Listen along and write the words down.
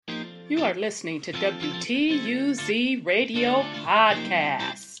You are listening to WTUZ Radio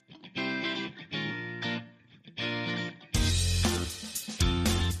Podcast.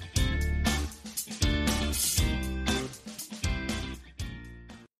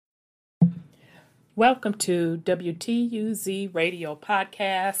 Welcome to WTUZ Radio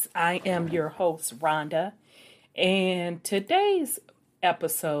Podcast. I am your host, Rhonda, and today's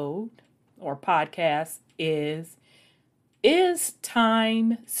episode or podcast is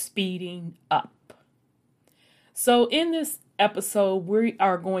time speeding up? So in this episode, we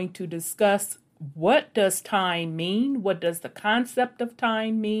are going to discuss what does time mean? What does the concept of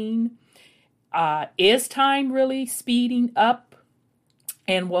time mean? Is time really speeding up?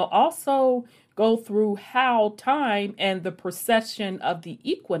 And we'll also go through how time and the precession of the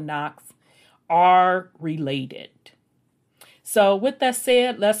equinox are related. So with that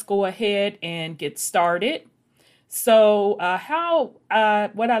said, let's go ahead and get started. So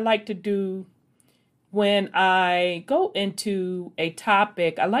what I like to do when I go into a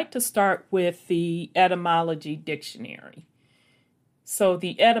topic, I like to start with the etymology dictionary. So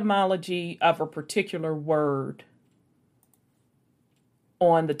the etymology of a particular word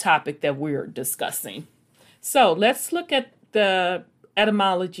on the topic that we're discussing. So let's look at the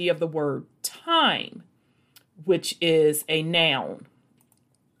etymology of the word time, which is a noun.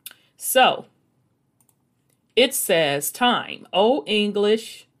 So it says time, Old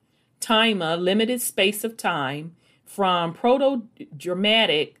English, time, limited space of time, from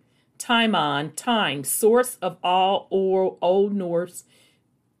Proto-Germanic timon, time, source of all Old Norse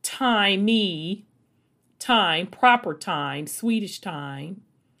timey, time, proper time, Swedish time,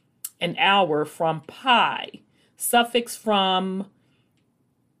 an hour, from pi, suffix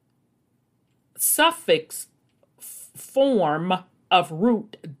form of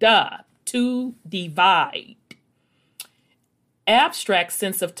root da, to divide. Abstract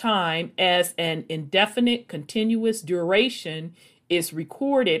sense of time as an indefinite continuous duration is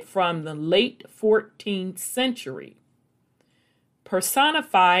recorded from the late 14th century.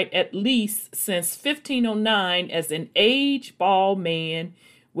 Personified at least since 1509 as an aged bald man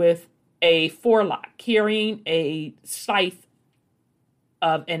with a forelock carrying a scythe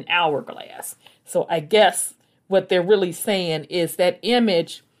of an hourglass. So I guess what they're really saying is that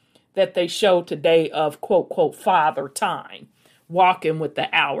image that they show today of quote, quote, Father Time walking with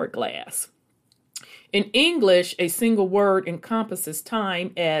the hourglass. In English, a single word encompasses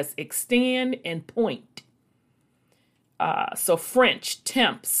time as extend and point. So French,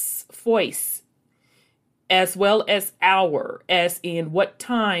 temps, fois, as well as hour, as in what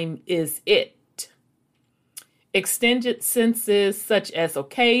time is it. Extended senses such as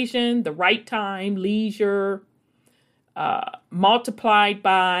occasion, the right time, leisure, multiplied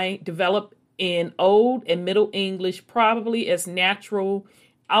by, developed in Old and Middle English, probably as natural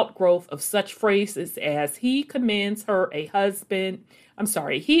outgrowth of such phrases as he commends her 100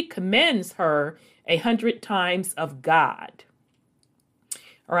 times of God.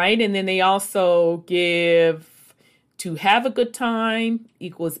 All right, and then they also give to have a good time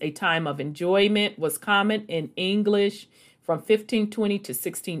equals a time of enjoyment, was common in English from 1520 to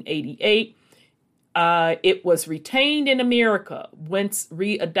 1688. It was retained in America, once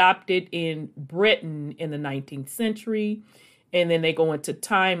readopted in Britain in the 19th century. And then they go into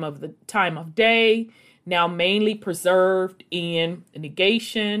time of day, now mainly preserved in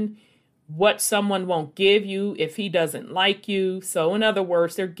negation, what someone won't give you if he doesn't like you. So in other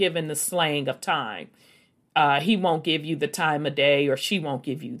words, they're given the slang of time. He won't give you the time of day, or she won't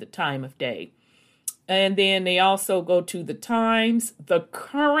give you the time of day. And then they also go to the times. The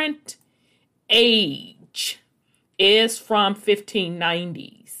current age is from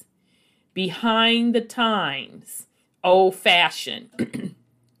 1590s. Behind the times, old fashioned.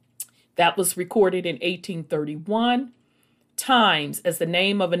 That was recorded in 1831. Times as the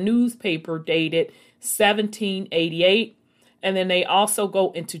name of a newspaper dated 1788. And then they also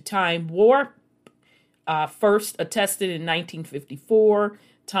go into time warp, first attested in 1954.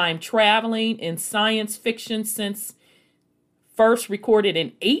 Time traveling in science fiction since first recorded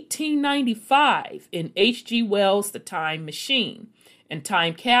in 1895 in H.G. Wells' The Time Machine. And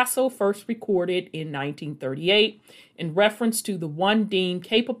Time Castle, first recorded in 1938, in reference to the one deemed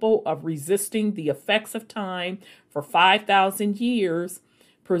capable of resisting the effects of time for 5,000 years,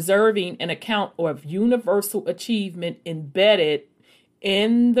 preserving an account of universal achievement embedded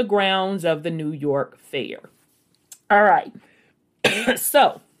in the grounds of the New York Fair. All right.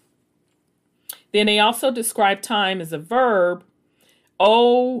 So, then they also describe time as a verb,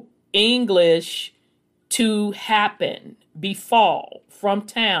 Old English, to happen, befall, from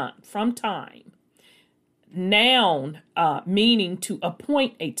time. noun meaning to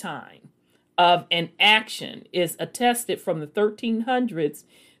appoint a time of an action is attested from the 1300s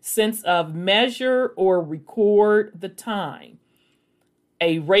sense of measure or record the time.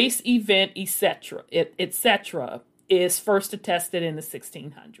 A race event, etc., is first attested in the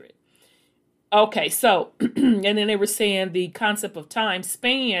 1600s. Okay, so, and then they were saying the concept of time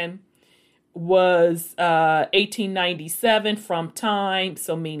span was 1897 from time,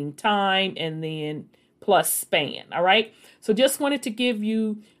 so meaning time, and then plus span, all right? So just wanted to give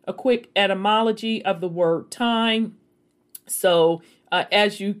you a quick etymology of the word time. So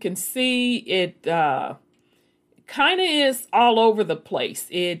as you can see, it kind of is all over the place.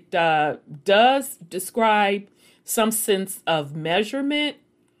 It does describe some sense of measurement,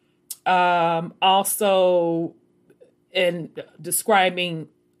 also in describing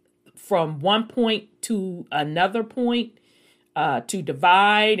from one point to another point, to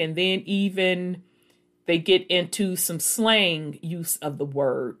divide, and then even they get into some slang use of the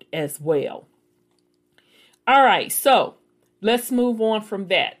word as well. All right, so let's move on from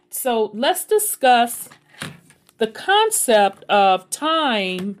that. So let's discuss the concept of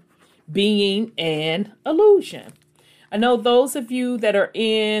time being an illusion. I know those of you that are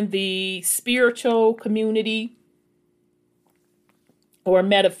in the spiritual community or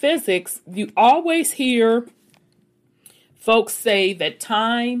metaphysics, you always hear folks say that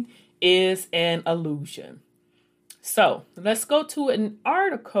time is an illusion. So let's go to an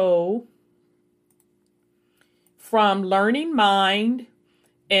article from Learning Mind,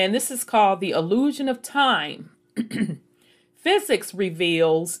 and this is called The Illusion of Time. Physics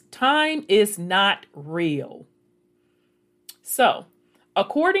reveals time is not real. So,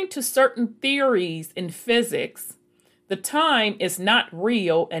 according to certain theories in physics, the time is not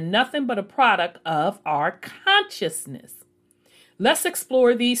real and nothing but a product of our consciousness. Let's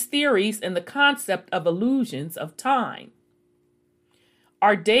explore these theories and the concept of illusions of time.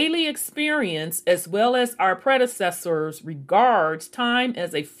 Our daily experience, as well as our predecessors, regards time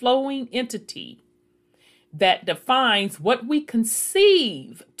as a flowing entity that defines what we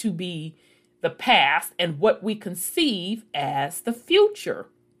conceive to be the past and what we conceive as the future.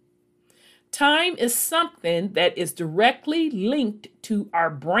 Time is something that is directly linked to our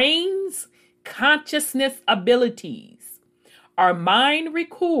brain's consciousness abilities. Our mind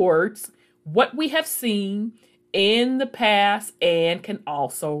records what we have seen in the past and can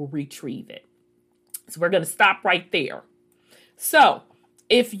also retrieve it. So we're going to stop right there. So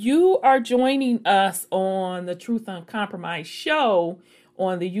if you are joining us on the Truth Uncompromised show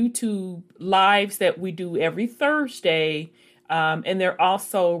on the YouTube lives that we do every Thursday, and they're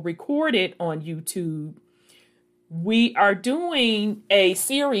also recorded on YouTube, we are doing a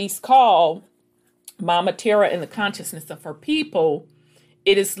series called Mama Tara and the Consciousness of Her People.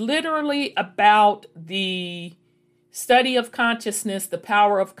 It is literally about the study of consciousness, the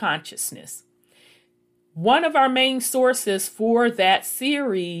power of consciousness. One of our main sources for that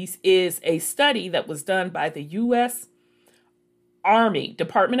series is a study that was done by the U.S. Army,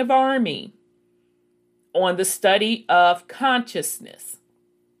 Department of Army, on the study of consciousness.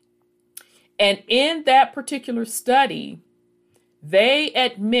 And in that particular study, they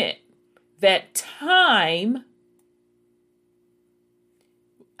admit that time,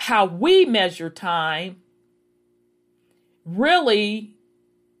 how we measure time, really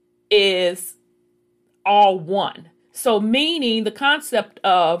is all one. So meaning the concept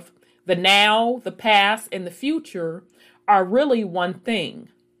of the now, the past, and the future are really one thing.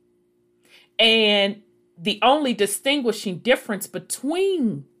 And the only distinguishing difference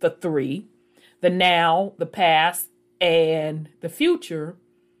between the three, the now, the past, and the future,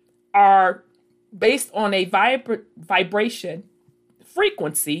 are based on a vibration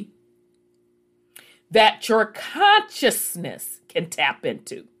frequency that your consciousness can tap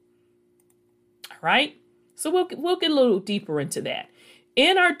into. All right? So we'll get a little deeper into that.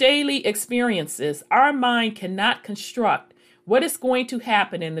 In our daily experiences, our mind cannot construct what is going to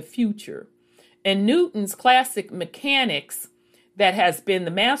happen in the future. In Newton's classic mechanics, that has been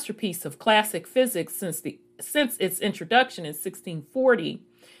the masterpiece of classic physics since its introduction in 1640,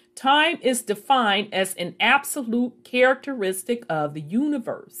 time is defined as an absolute characteristic of the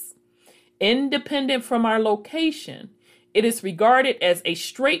universe. Independent from our location, it is regarded as a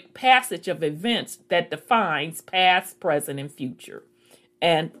straight passage of events that defines past, present, and future.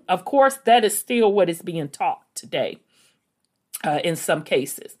 And of course, that is still what is being taught today in some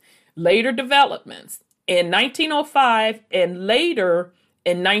cases. Later developments in 1905 and later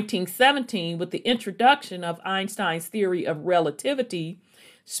in 1917, with the introduction of Einstein's theory of relativity,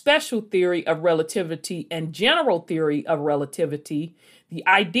 special theory of relativity, and general theory of relativity, the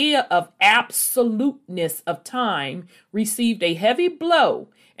idea of absoluteness of time received a heavy blow,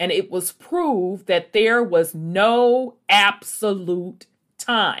 and it was proved that there was no absolute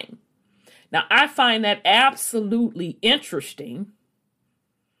time. Now, I find that absolutely interesting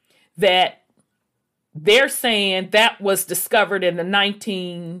that they're saying that was discovered in the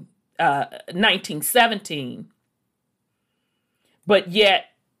 1917, but yet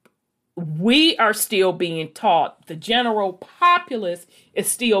we are still being taught, the general populace is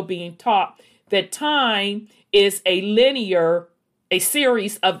still being taught that time is a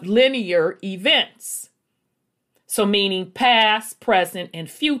series of linear events. So meaning past, present, and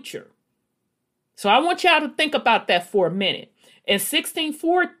future. So I want y'all to think about that for a minute. In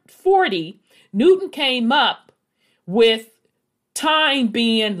 1640, Newton came up with time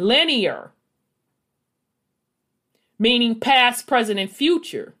being linear, meaning past, present, and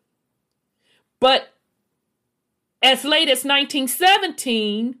future. But as late as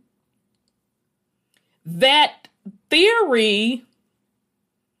 1917, that theory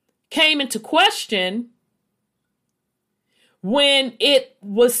came into question when it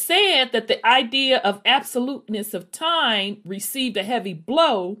was said that the idea of absoluteness of time received a heavy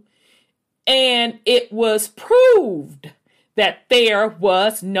blow, and it was proved that there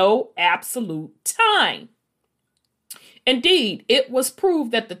was no absolute time. Indeed, it was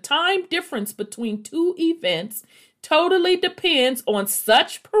proved that the time difference between two events totally depends on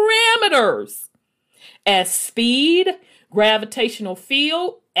such parameters as speed, gravitational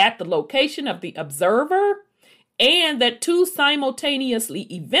field at the location of the observer, and that two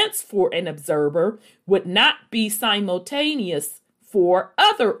simultaneously events for an observer would not be simultaneous for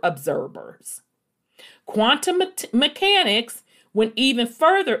other observers. Quantum mechanics went even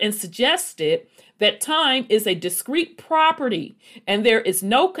further and suggested that time is a discrete property, and there is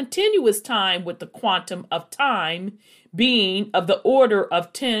no continuous time, with the quantum of time being of the order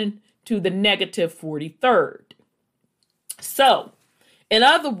of 10 to the negative 43rd. So, in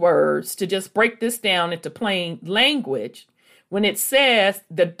other words, to just break this down into plain language, when it says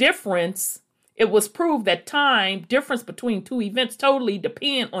the difference, it was proved that time difference between two events totally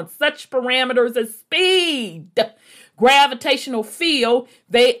depend on such parameters as speed, gravitational field.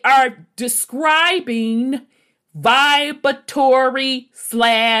 They are describing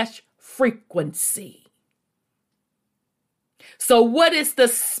vibratory/frequency. So what is the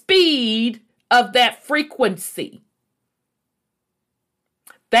speed of that frequency?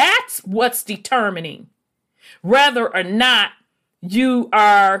 That's what's determining whether or not you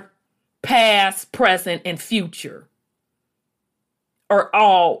are past, present, and future are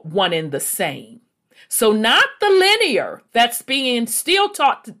all one and the same. So not the linear that's being still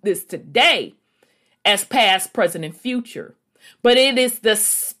taught this today as past, present, and future, but it is the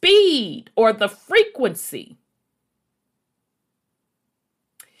speed or the frequency.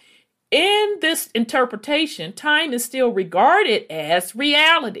 In this interpretation, time is still regarded as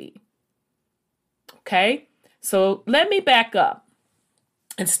reality. Okay, so let me back up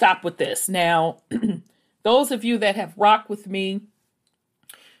and stop with this. Now, those of you that have rocked with me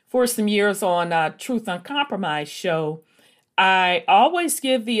for some years on Truth Uncompromised show, I always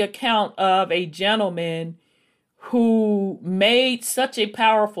give the account of a gentleman who made such a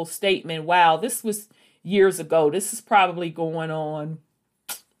powerful statement. Wow, this was years ago. This is probably going on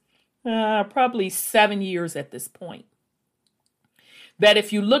probably 7 years at this point. That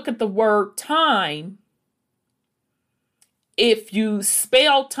if you look at the word time, if you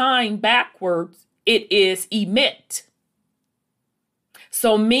spell time backwards, it is emit.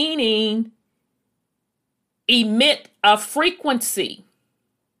 So meaning emit a frequency.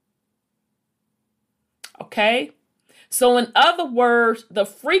 Okay? So in other words, the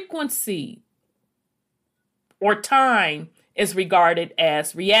frequency or time is regarded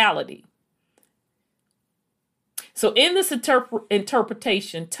as reality. So in this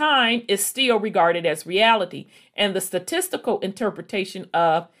interpretation, time is still regarded as reality, and the statistical interpretation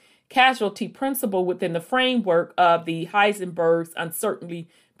of causality principle within the framework of the Heisenberg's uncertainty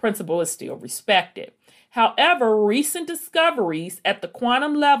principle is still respected. However, recent discoveries at the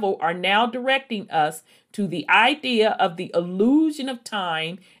quantum level are now directing us to the idea of the illusion of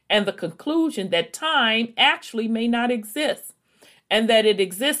time and the conclusion that time actually may not exist, and that it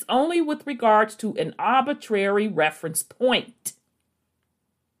exists only with regards to an arbitrary reference point.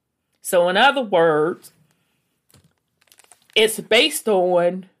 So in other words, it's based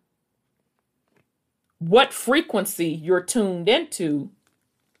on what frequency you're tuned into,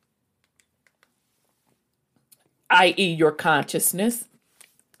 i.e. your consciousness,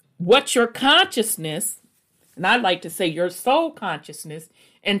 what your consciousness, and I like to say your soul consciousness,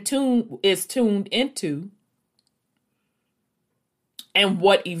 and is tuned into, and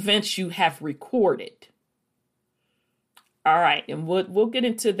what events you have recorded. All right, and we'll get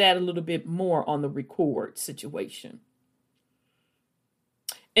into that a little bit more on the record situation.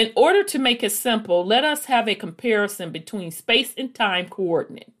 In order to make it simple, let us have a comparison between space and time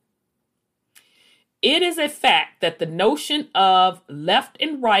coordinate. It is a fact that the notion of left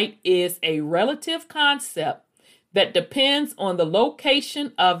and right is a relative concept that depends on the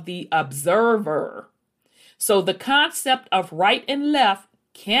location of the observer. So the concept of right and left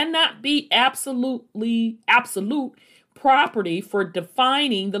cannot be absolute property for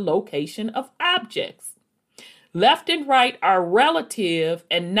defining the location of objects. Left and right are relative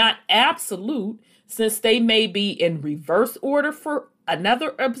and not absolute, since they may be in reverse order for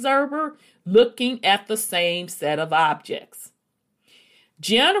another observer looking at the same set of objects.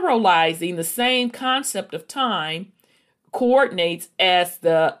 Generalizing the same concept of time coordinates as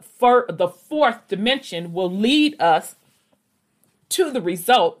the fourth dimension will lead us to the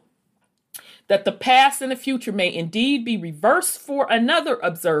result that the past and the future may indeed be reversed for another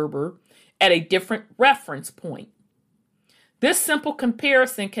observer at a different reference point. This simple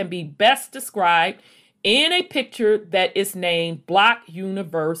comparison can be best described in a picture that is named Block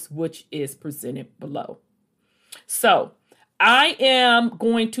Universe, which is presented below. So, I am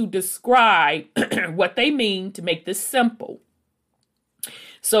going to describe what they mean to make this simple.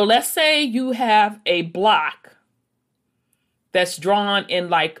 So, let's say you have a block that's drawn in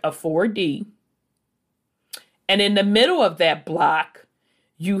like a 4D. And in the middle of that block,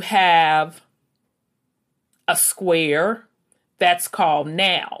 you have a square that's called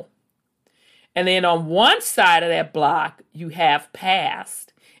now. And then on one side of that block, you have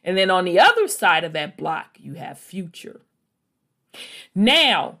past. And then on the other side of that block, you have future.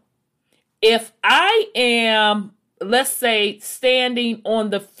 Now, if I am, let's say, standing on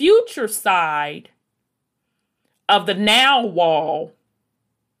the future side of the now wall,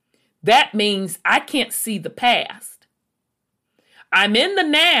 that means I can't see the past. I'm in the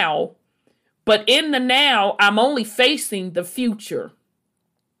now, but in the now, I'm only facing the future.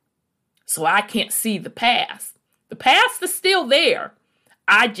 So I can't see the past. The past is still there.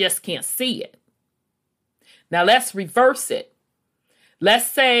 I just can't see it. Now let's reverse it. Let's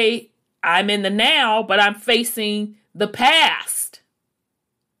say I'm in the now, but I'm facing the past.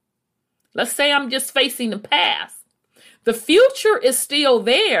 Let's say I'm just facing the past. The future is still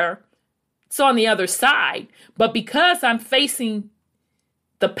there. It's on the other side. But because I'm facing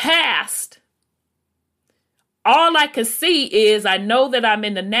the past, all I can see is I know that I'm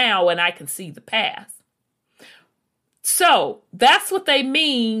in the now and I can see the past. So that's what they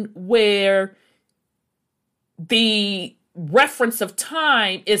mean where the reference of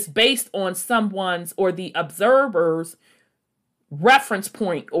time is based on someone's or the observer's reference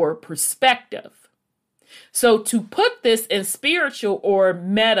point or perspective. So to put this in spiritual or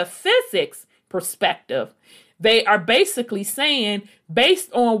metaphysics perspective, they are basically saying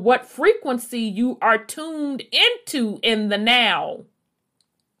based on what frequency you are tuned into in the now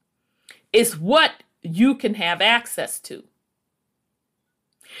is what you can have access to.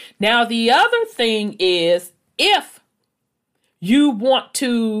 Now, the other thing is if you want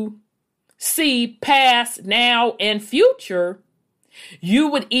to see past, now, and future, you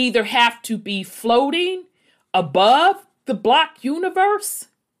would either have to be floating above the block universe.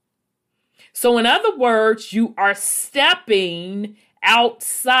 So in other words, you are stepping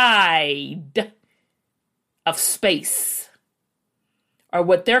outside of space, or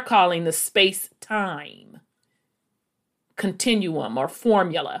what they're calling the space-time continuum or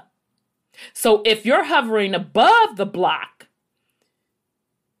formula. So if you're hovering above the block,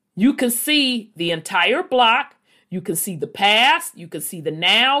 you can see the entire block, you can see the past, you can see the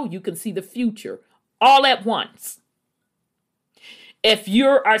now, you can see the future, all at once. If you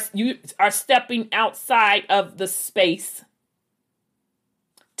are stepping outside of the space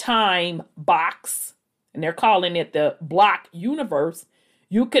time box, and they're calling it the block universe,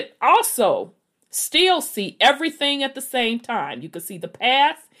 you could also still see everything at the same time. You can see the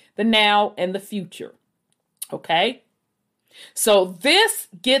past, the now, and the future. Okay? So this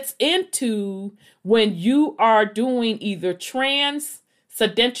gets into when you are doing either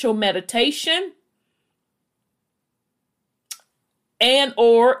transcendental meditation and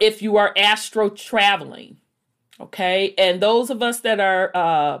or if you are astro traveling. Okay? And those of us that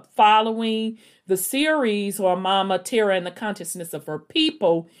are following the series on Mama Terra and the Consciousness of Her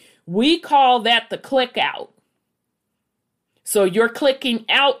People, we call that the click out. So you're clicking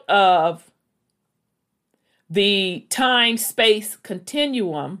out of the time-space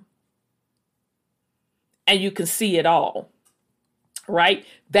continuum and you can see it all. right?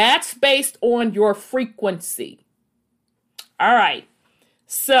 That's based on your frequency. All right.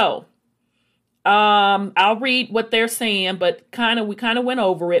 So, I'll read what they're saying, but we kind of went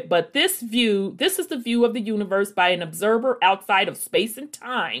over it. But this is the view of the universe by an observer outside of space and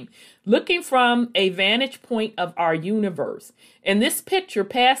time, looking from a vantage point of our universe. In this picture,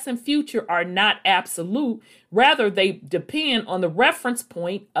 past and future are not absolute. Rather, they depend on the reference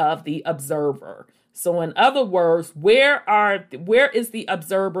point of the observer. So in other words, where is the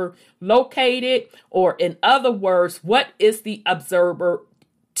observer located? Or in other words, what is the observer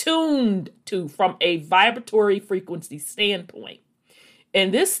tuned to from a vibratory frequency standpoint?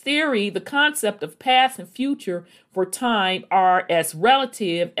 In this theory, the concept of past and future for time are as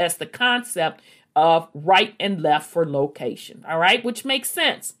relative as the concept of right and left for location. All right, which makes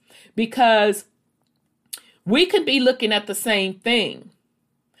sense because we could be looking at the same thing,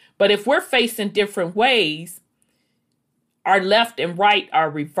 but if we're facing different ways, our left and right are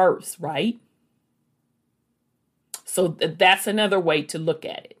reversed, right? So that's another way to look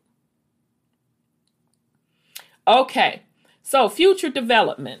at it. Okay, so future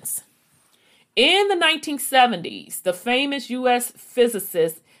developments. In the 1970s, the famous U.S.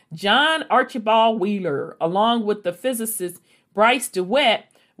 physicist John Archibald Wheeler, along with the physicist Bryce DeWitt,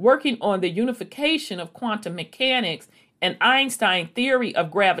 working on the unification of quantum mechanics and Einstein's theory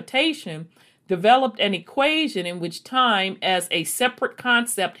of gravitation, developed an equation in which time as a separate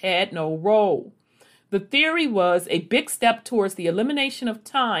concept had no role. The theory was a big step towards the elimination of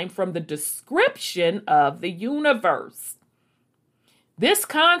time from the description of the universe. This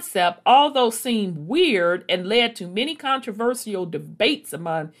concept, although seemed weird and led to many controversial debates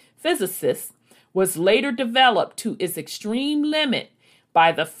among physicists, was later developed to its extreme limit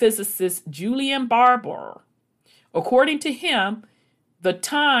by the physicist Julian Barbour. According to him, the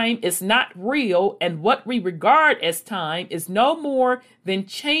time is not real, and what we regard as time is no more than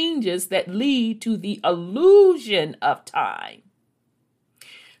changes that lead to the illusion of time.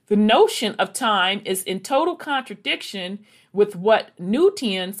 The notion of time is in total contradiction with what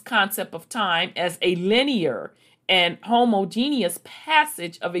Newton's concept of time as a linear and homogeneous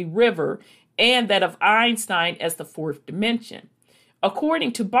passage of a river and that of Einstein as the fourth dimension.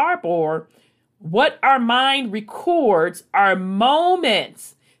 According to Barbour, what our mind records are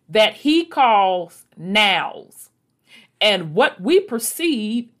moments that he calls nows. And what we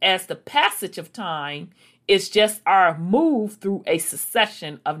perceive as the passage of time is just our move through a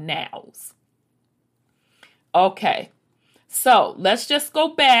succession of nows. Okay, so let's just go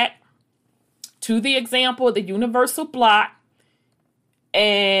back to the example of the universal block.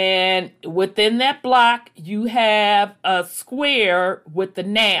 And within that block, you have a square with the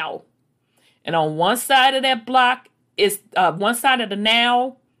now. And on one side of that block is one side of the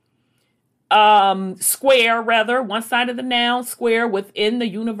now square, one side of the now square within the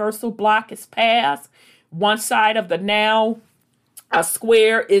universal block is past. One side of the now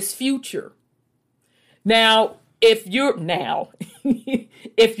square is future. Now, if you're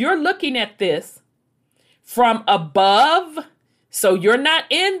looking at this from above, so you're not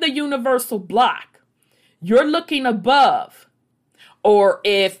in the universal block, you're looking above, or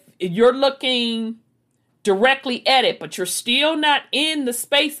if you're looking directly at it, but you're still not in the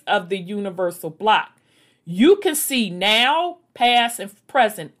space of the universal block, you can see now, past, and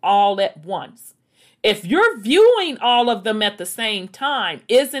present all at once. If you're viewing all of them at the same time,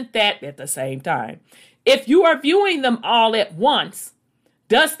 isn't that at the same time? If you are viewing them all at once,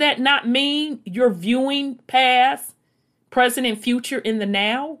 does that not mean you're viewing past, present, and future in the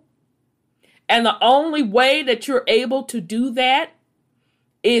now? And the only way that you're able to do that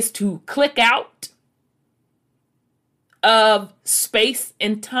is to click out of space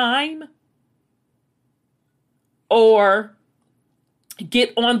and time, or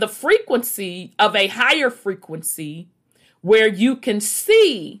get on the frequency of a higher frequency where you can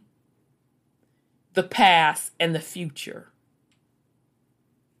see the past and the future.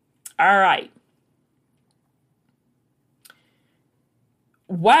 All right.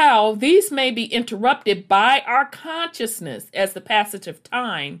 While these may be interrupted by our consciousness as the passage of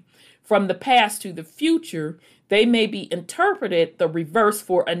time from the past to the future, they may be interpreted the reverse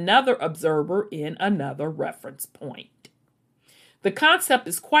for another observer in another reference point. The concept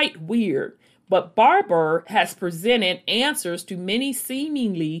is quite weird, but Barbour has presented answers to many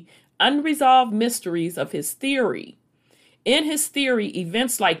seemingly unresolved mysteries of his theory. In his theory,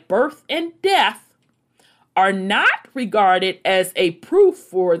 events like birth and death are not regarded as a proof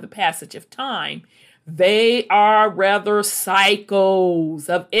for the passage of time. They are rather cycles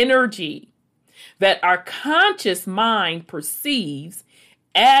of energy that our conscious mind perceives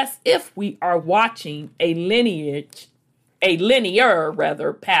as if we are watching a lineage a linear,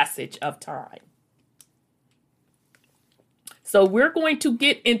 rather, passage of time. So we're going to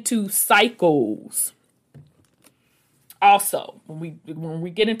get into cycles. Also, when we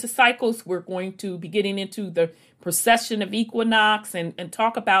get into cycles, we're going to be getting into the precession of equinox and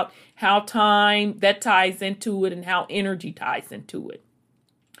talk about how time that ties into it and how energy ties into it.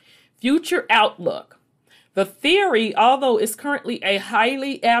 Future outlook. The theory, although it's currently a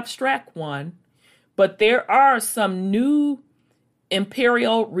highly abstract one, but there are some new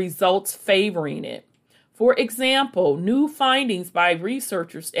empirical results favoring it. For example, new findings by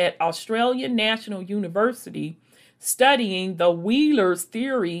researchers at Australian National University studying the Wheeler's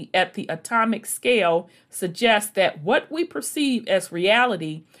theory at the atomic scale suggest that what we perceive as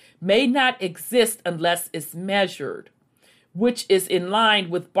reality may not exist unless it's measured, which is in line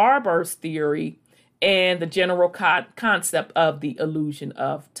with Barber's theory and the general concept of the illusion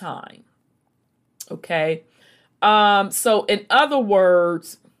of time. Okay. So in other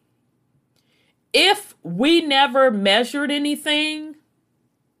words, if we never measured anything,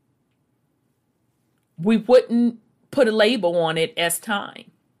 we wouldn't put a label on it as time.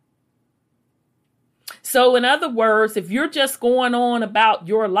 So in other words, if you're just going on about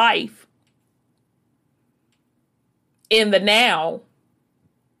your life in the now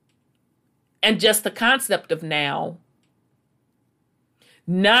and just the concept of now,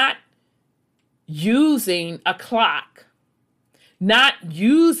 not using a clock, not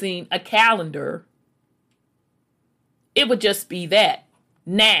using a calendar, it would just be that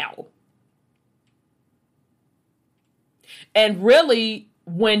now. And really,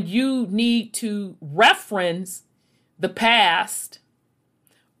 when you need to reference the past,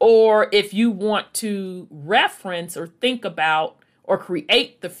 or if you want to reference or think about or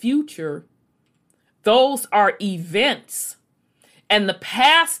create the future, those are events. And the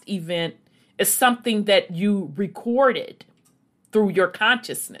past event is something that you recorded through your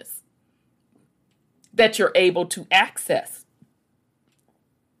consciousness that you're able to access.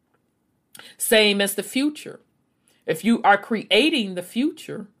 Same as the future. If you are creating the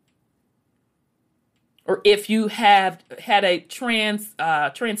future, or if you have had a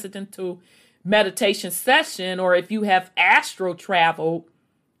transcendental meditation session, or if you have astral traveled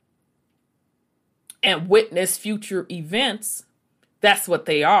and witnessed future events, that's what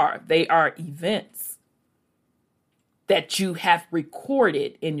they are. They are events that you have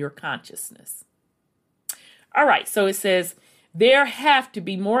recorded in your consciousness. All right, so it says, there have to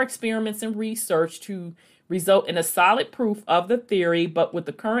be more experiments and research to result in a solid proof of the theory, but with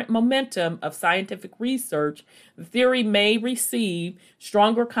the current momentum of scientific research, the theory may receive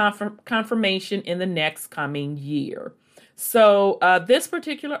stronger confirmation in the next coming year. So this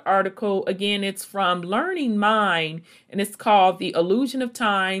particular article, again, it's from Learning Mind, and it's called The Illusion of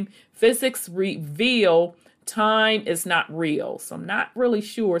Time. Physics Reveal Time is Not Real. So I'm not really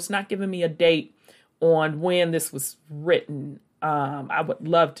sure. It's not giving me a date on when this was written. I would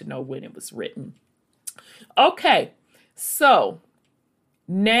love to know when it was written. Okay, so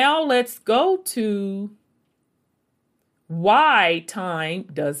now let's go to why time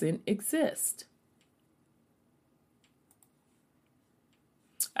doesn't exist.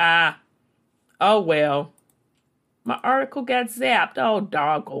 Oh well, my article got zapped. Oh,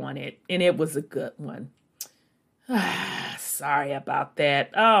 doggone it. And it was a good one. Sorry about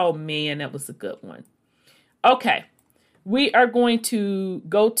that. Oh man, that was a good one. Okay, we are going to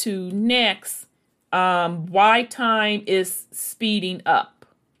go to next. Why time is speeding up.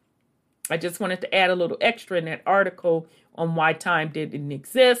 I just wanted to add a little extra in that article on why time didn't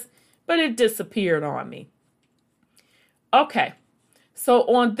exist, but it disappeared on me. Okay, so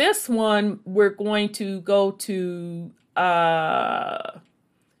on this one, we're going to go to the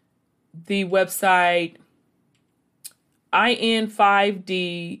website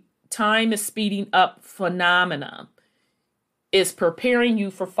IN5D. Time is speeding up phenomena is preparing you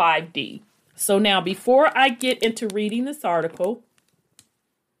for 5D. So now, before I get into reading this article,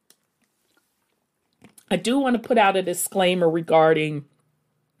 I do want to put out a disclaimer regarding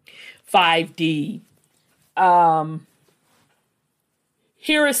 5D.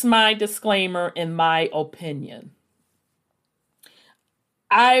 Here is my disclaimer in my opinion.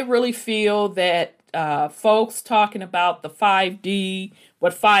 I really feel that folks talking about the 5D,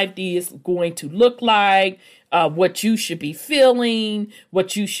 what 5D is going to look like, what you should be feeling,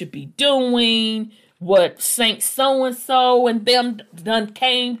 what you should be doing, what Saint so-and-so and them done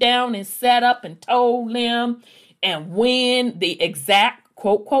came down and sat up and told them, and when the exact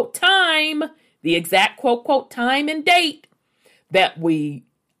quote time, and date that we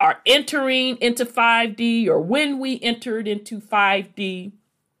are entering into 5D, or when we entered into 5D.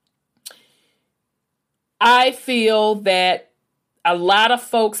 I feel that a lot of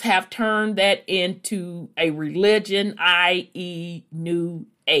folks have turned that into a religion, i.e., New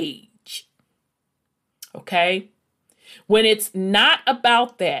Age. Okay? When it's not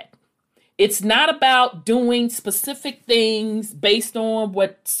about that. It's not about doing specific things based on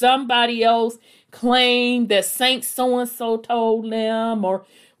what somebody else claimed that Saint so-and-so told them, or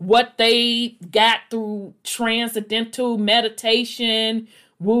what they got through transcendental meditation.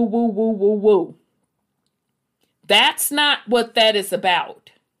 Woo, woo, woo, woo, woo. That's not what that is about.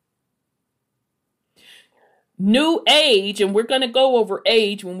 New Age, and we're going to go over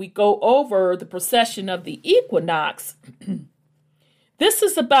age when we go over the procession of the equinox. This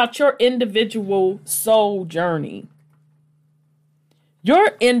is about your individual soul journey,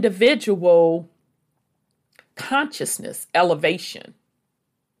 your individual consciousness elevation.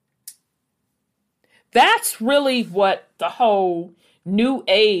 That's really what the whole New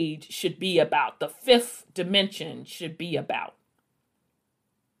Age should be about. The fifth dimension should be about.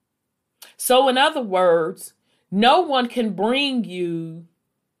 So in other words, no one can bring you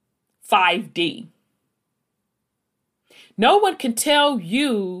 5D. No one can tell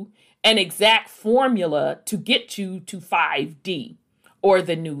you an exact formula to get you to 5D or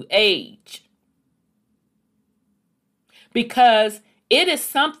the New Age, because it is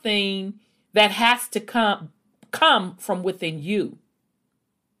something that has to come from within you.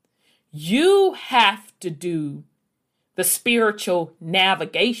 You have to do the spiritual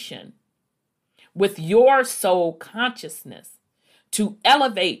navigation with your soul consciousness to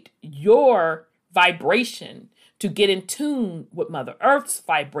elevate your vibration, to get in tune with Mother Earth's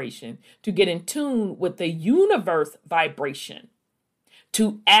vibration, to get in tune with the universe vibration,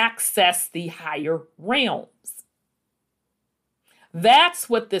 to access the higher realms. That's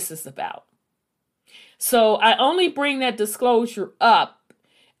what this is about. So I only bring that disclosure up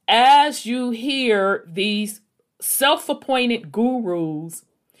as you hear these self-appointed gurus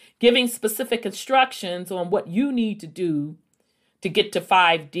giving specific instructions on what you need to do to get to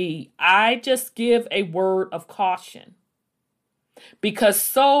 5D. I just give a word of caution, because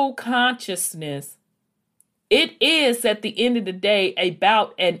soul consciousness, it is at the end of the day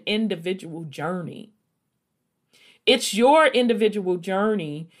about an individual journey. It's your individual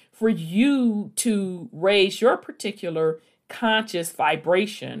journey for you to raise your particular conscious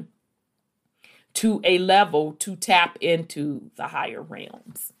vibration to a level to tap into the higher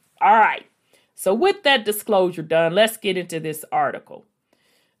realms. All right. So with that disclosure done, let's get into this article.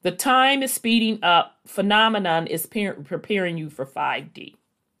 The time is speeding up phenomenon is preparing you for 5D.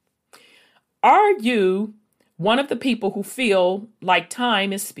 Are you one of the people who feel like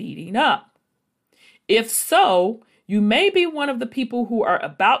time is speeding up? If so, you may be one of the people who are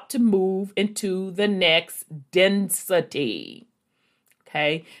about to move into the next density.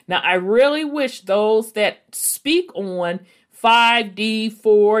 Okay. Now, I really wish those that speak on 5D,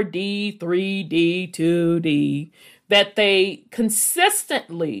 4D, 3D, 2D, that they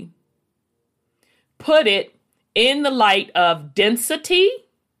consistently put it in the light of density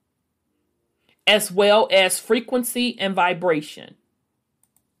as well as frequency and vibration.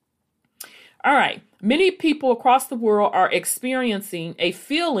 All right. Many people across the world are experiencing a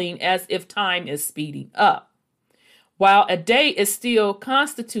feeling as if time is speeding up. While a day is still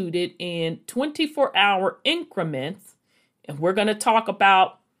constituted in 24-hour increments, and we're going to talk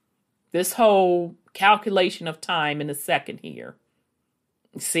about this whole calculation of time in a second here.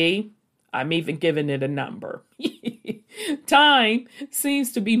 See, I'm even giving it a number. Time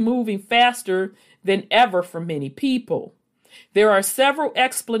seems to be moving faster than ever for many people. There are several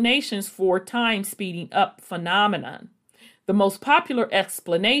explanations for time speeding up phenomenon. The most popular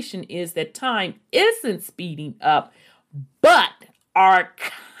explanation is that time isn't speeding up, but our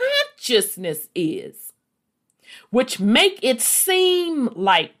consciousness is, which make it seem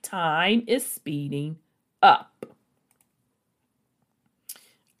like time is speeding up.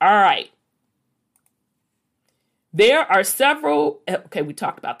 All right. There are several, okay, we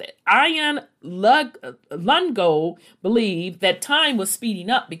talked about that. Ian Lungo believed that time was speeding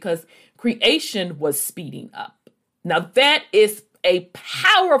up because creation was speeding up. Now that is a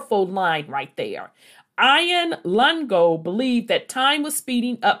powerful line right there. Ian Lungo believed that time was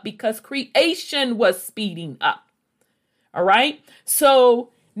speeding up because creation was speeding up. All right. So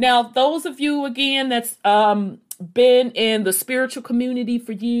now those of you again that's been in the spiritual community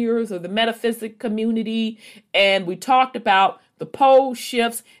for years, or the metaphysic community, and we talked about the pole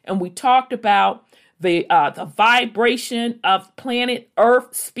shifts, and we talked about the vibration of planet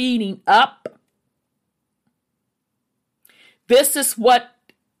Earth speeding up. This is what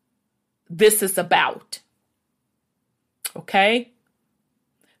this is about. Okay?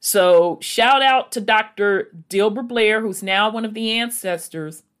 So shout out to Dr. Dilbert Blair, who's now one of the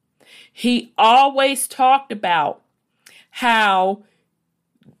ancestors. He always talked about how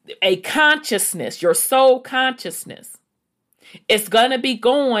a consciousness, your soul consciousness, is going to be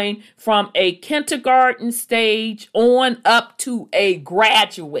going from a kindergarten stage on up to a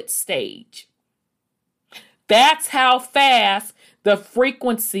graduate stage. That's how fast the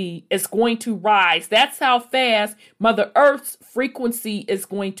frequency is going to rise. That's how fast Mother Earth's frequency is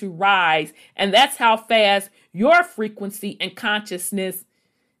going to rise. And that's how fast your frequency and consciousness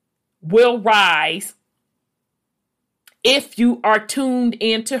will rise if you are tuned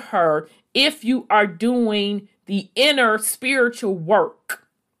into her, if you are doing the inner spiritual work.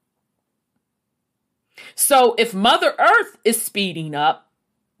 So if Mother Earth is speeding up,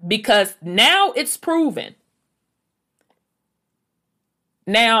 because now it's proven.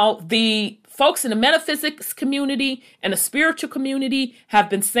 Now, the folks in the metaphysics community and the spiritual community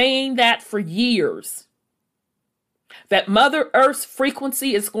have been saying that for years. That Mother Earth's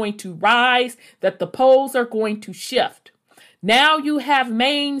frequency is going to rise, that the poles are going to shift. Now you have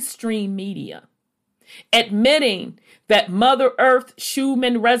mainstream media admitting that Mother Earth's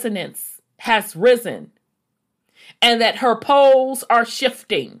Schumann resonance has risen and that her poles are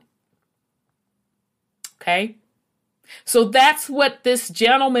shifting. Okay? So that's what this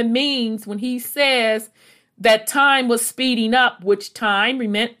gentleman means when he says that time was speeding up, which time,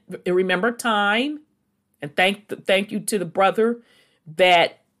 remember time, and thank you to the brother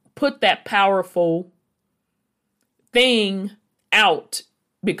that put that powerful thing out,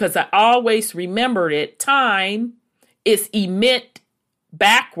 because I always remembered it. Time is emit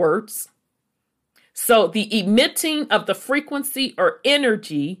backwards. So the emitting of the frequency or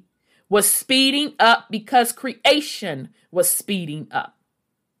energy was speeding up because creation was speeding up.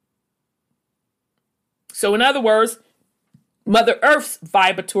 So in other words, Mother Earth's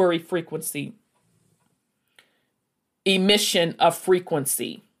vibratory frequency, emission of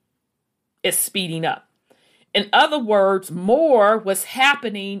frequency, is speeding up. In other words, more was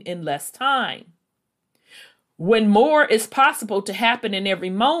happening in less time. When more is possible to happen in every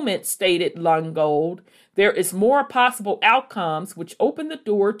moment, stated Lungold, there is more possible outcomes which open the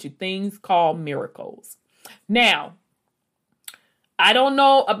door to things called miracles. Now, I don't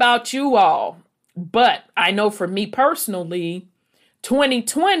know about you all, but I know for me personally,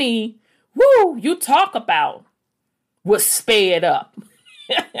 2020, woo, you talk about was sped up.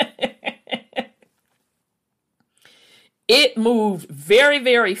 It moved very,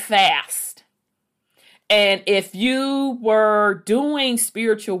 very fast. And if you were doing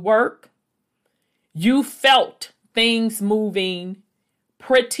spiritual work, you felt things moving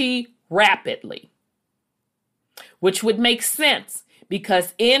pretty rapidly, which would make sense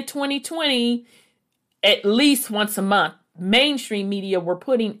because in 2020, at least once a month, mainstream media were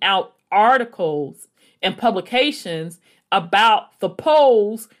putting out articles and publications about the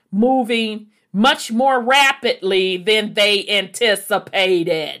poles moving much more rapidly than they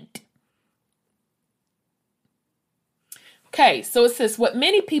anticipated. Okay, so it says what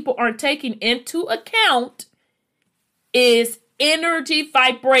many people aren't taking into account is energy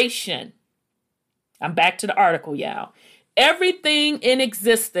vibration. I'm back to the article, y'all. Everything in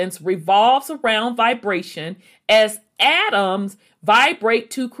existence revolves around vibration as atoms vibrate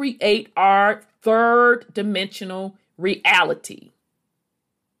to create our third dimensional reality.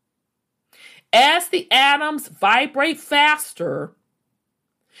 As the atoms vibrate faster,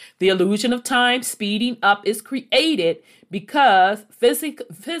 the illusion of time speeding up is created because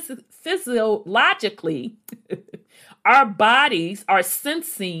physiologically, our bodies are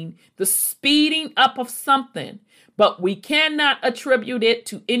sensing the speeding up of something, but we cannot attribute it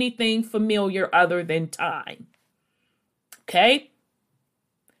to anything familiar other than time. Okay?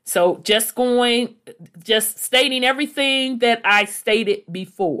 So just stating everything that I stated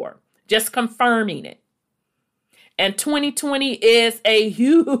before, just confirming it. And 2020 is a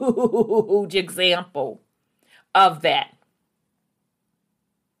huge example of that,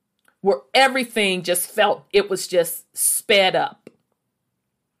 where everything just felt it was just sped up.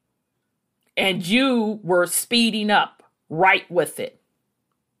 And you were speeding up right with it.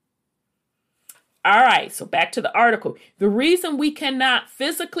 All right, so back to the article. The reason we cannot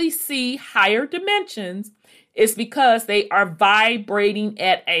physically see higher dimensions is because they are vibrating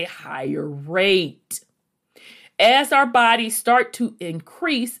at a higher rate. As our bodies start to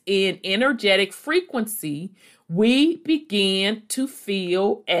increase in energetic frequency, we begin to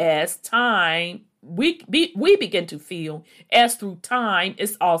feel as time, we begin to feel as through time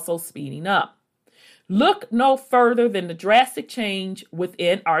is also speeding up. Look no further than the drastic change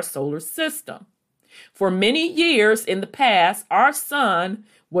within our solar system. For many years in the past, our sun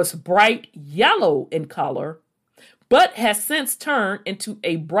was bright yellow in color, but has since turned into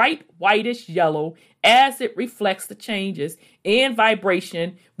a bright whitish yellow as it reflects the changes in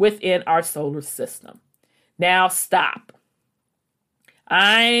vibration within our solar system. Now stop.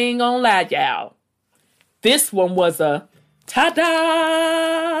 I ain't gonna lie, y'all. This one was a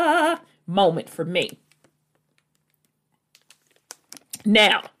ta-da moment for me.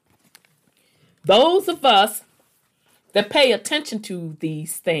 Now, those of us that pay attention to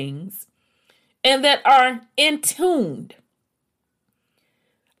these things and that are in tuned,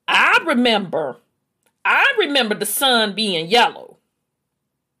 I remember the sun being yellow.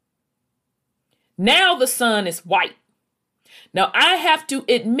 Now the sun is white. Now I have to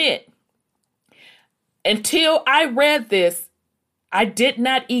admit, until I read this, I did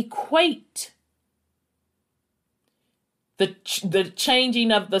not equate the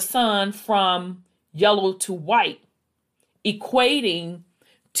changing of the sun from yellow to white, equating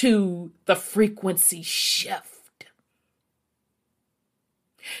to the frequency shift.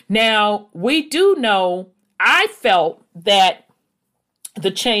 Now, we do know, I felt that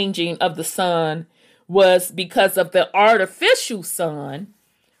the changing of the sun was because of the artificial sun,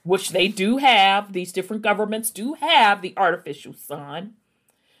 which they do have. These different governments do have the artificial sun.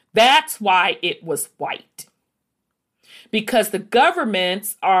 That's why it was white. Because the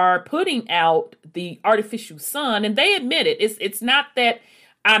governments are putting out the artificial sun, and they admit it. It's not that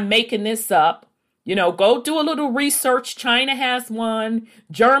I'm making this up. You know, go do a little research. China has one.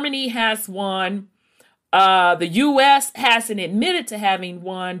 Germany has one. The U.S. hasn't admitted to having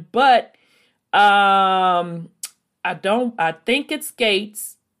one, but I think it's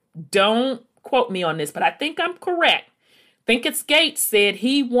Gates. Don't quote me on this, but I think I'm correct. I think it's Gates said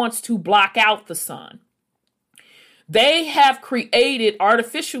he wants to block out the sun. They have created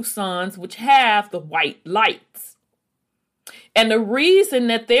artificial suns which have the white lights. And the reason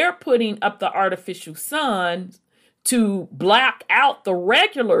that they're putting up the artificial suns to block out the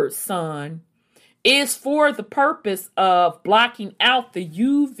regular sun is for the purpose of blocking out the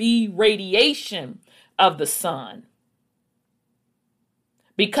UV radiation of the sun.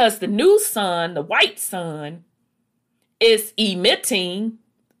 Because the new sun, the white sun, is emitting,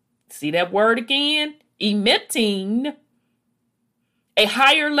 see that word again? Emitting a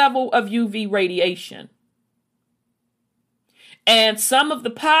higher level of UV radiation. And some of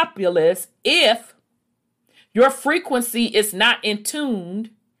the populace, if your frequency is in tuned,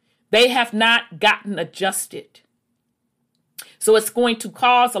 they have not gotten adjusted. So it's going to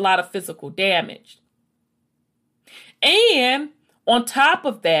cause a lot of physical damage. And on top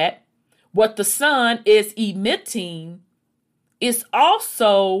of that, what the sun is emitting is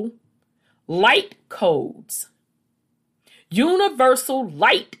also light codes, universal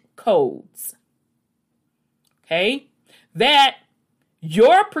light codes, okay, that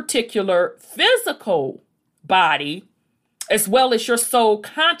your particular physical body, as well as your soul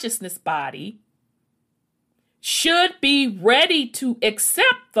consciousness body, should be ready to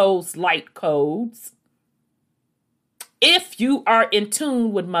accept those light codes if you are in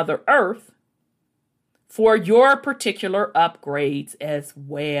tune with Mother Earth for your particular upgrades as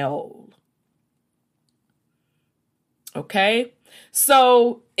well. Okay?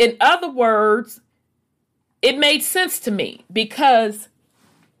 So, in other words, it made sense to me because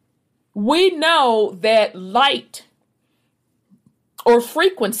we know that light or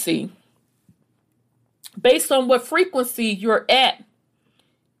frequency, based on what frequency you're at,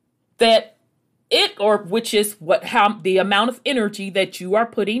 that it, or which is how the amount of energy that you are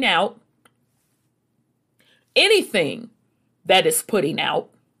putting out, anything that is putting out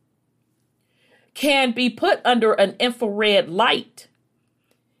can be put under an infrared light.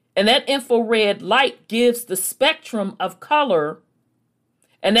 And that infrared light gives the spectrum of color.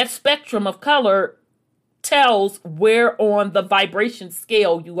 And that spectrum of color tells where on the vibration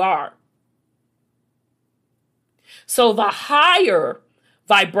scale you are. So the higher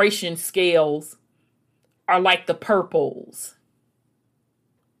vibration scales are like the purples.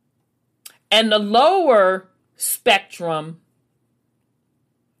 And the lower spectrum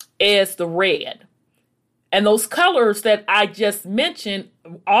is the red. And those colors that I just mentioned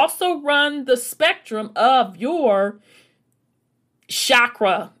also run the spectrum of your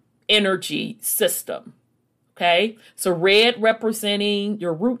chakra energy system. Okay, so red representing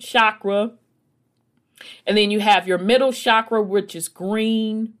your root chakra. And then you have your middle chakra, which is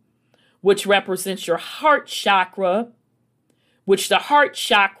green, which represents your heart chakra, which the heart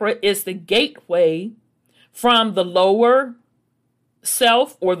chakra is the gateway from the lower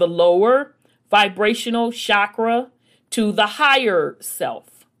self or the lower vibrational chakra to the higher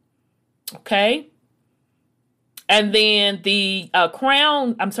self. Okay? And then the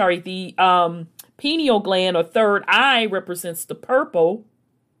pineal gland or third eye represents the purple.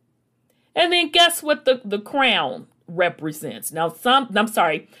 And then guess what the crown represents? Now,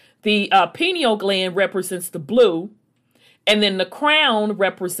 the pineal gland represents the blue. And then the crown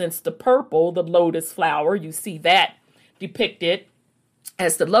represents the purple, the lotus flower. You see that depicted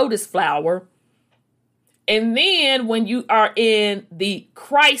as the lotus flower. And then when you are in the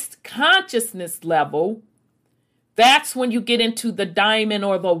Christ consciousness level, that's when you get into the diamond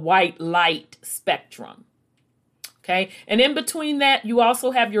or the white light spectrum. Okay. And in between that, you also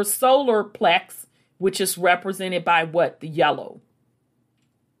have your solar plex, which is represented by what? The yellow.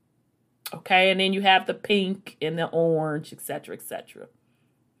 Okay, and then you have the pink and the orange, etc., etc.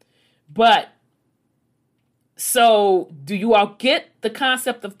 But, so do you all get the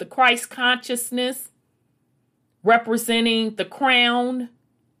concept of the Christ consciousness representing the crown?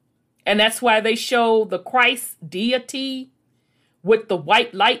 And that's why they show the Christ deity with the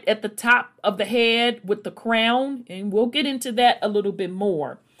white light at the top of the head with the crown. And we'll get into that a little bit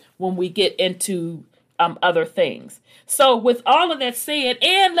more when we get into other things. So with all of that said,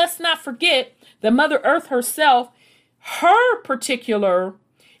 and let's not forget that Mother Earth herself, her particular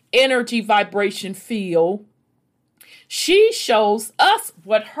energy vibration field, she shows us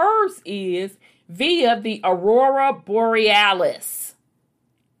what hers is via the Aurora Borealis,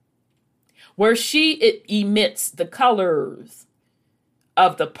 where it emits the colors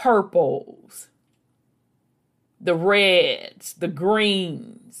of the purples, the reds, the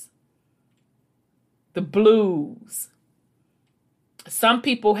greens, the blues. Some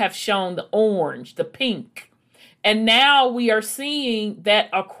people have shown the orange, the pink. And now we are seeing that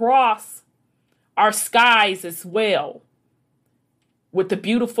across our skies as well, with the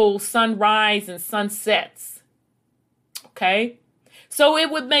beautiful sunrise and sunsets. Okay? So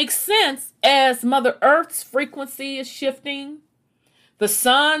it would make sense as Mother Earth's frequency is shifting, the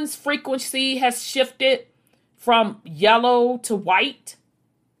sun's frequency has shifted from yellow to white,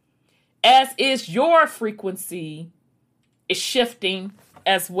 as is your frequency is shifting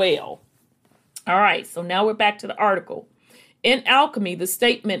as well. All right, so now we're back to the article. In alchemy, the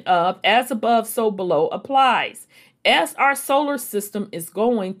statement of as above, so below applies. As our solar system is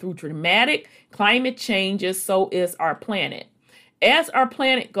going through dramatic climate changes, so is our planet. As our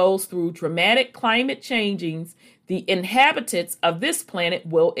planet goes through dramatic climate changings, the inhabitants of this planet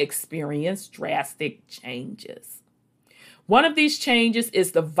will experience drastic changes. One of these changes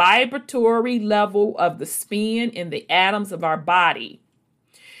is the vibratory level of the spin in the atoms of our body.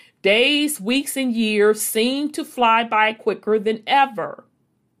 Days, weeks, and years seem to fly by quicker than ever.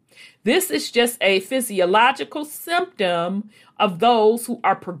 This is just a physiological symptom of those who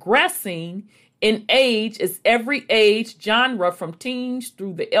are progressing in age, as every age genre from teens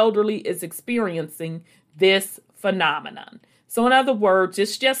through the elderly is experiencing this phenomenon. So in other words,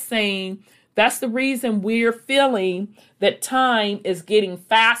 it's just saying that's the reason we're feeling that time is getting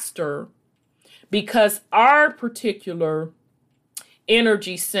faster, because our particular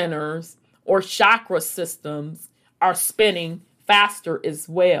energy centers or chakra systems are spinning faster as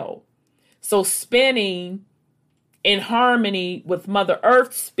well. So spinning in harmony with Mother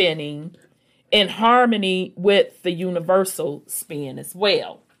Earth spinning, in harmony with the universal spin as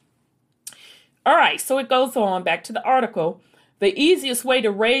well. All right, so it goes on back to the article. The easiest way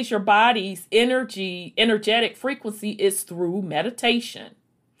to raise your body's energetic frequency is through meditation.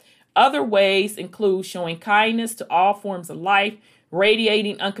 Other ways include showing kindness to all forms of life,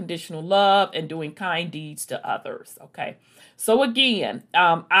 radiating unconditional love, and doing kind deeds to others. Okay, so again,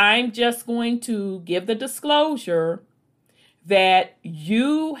 I'm just going to give the disclosure that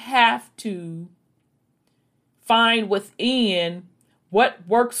you have to find within what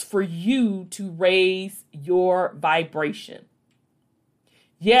works for you to raise your vibration.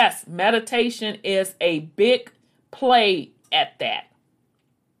 Yes, meditation is a big play at that.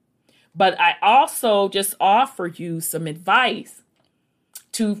 But I also just offer you some advice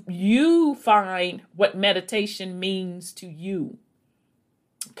to you find what meditation means to you.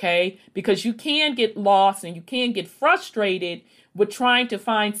 Okay? Because you can get lost and you can get frustrated with trying to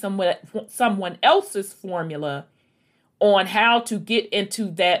find someone else's formula on how to get into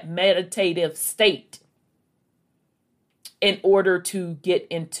that meditative state in order to get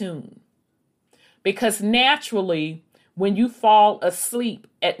in tune. Because naturally, when you fall asleep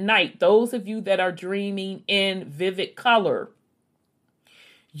at night, those of you that are dreaming in vivid color,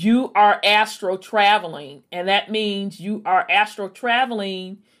 you are astral traveling. And that means you are astral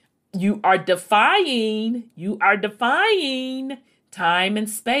traveling. You are defying time and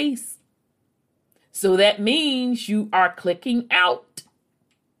space. So that means you are clicking out.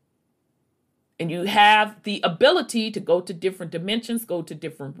 And you have the ability to go to different dimensions, go to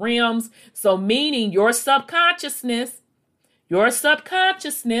different realms. So meaning your subconsciousness, your soul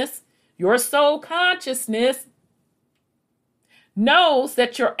consciousness knows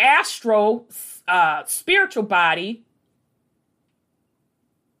that your astral spiritual body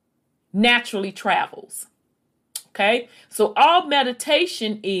naturally travels. Okay? So all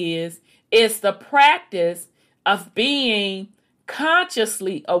meditation is the practice of being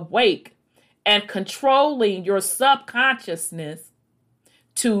consciously awake and controlling your subconsciousness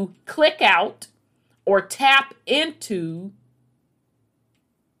to click out or tap into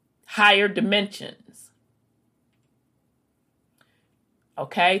higher dimensions.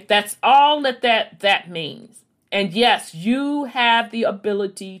 Okay, that's all that means. And yes, you have the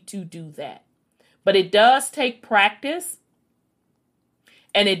ability to do that. But it does take practice,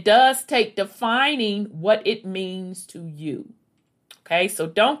 and it does take defining what it means to you. Okay, so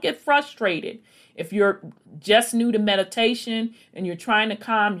don't get frustrated if you're just new to meditation and you're trying to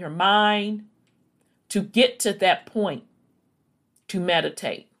calm your mind to get to that point to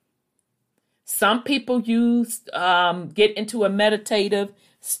meditate. Some people get into a meditative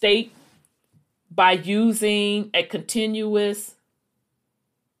state by using a continuous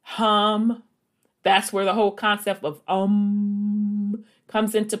hum. That's where the whole concept of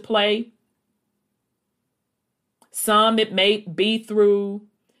comes into play. Some it may be through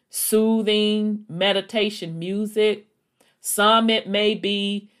soothing meditation music. Some it may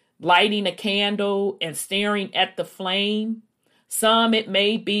be lighting a candle and staring at the flame. Some it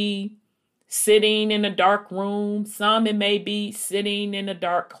may be sitting in a dark room. Some it may be sitting in a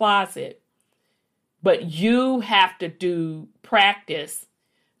dark closet. But you have to do practice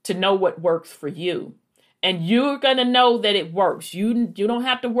to know what works for you. And you're going to know that it works. You don't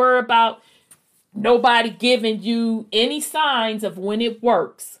have to worry about nobody giving you any signs of when it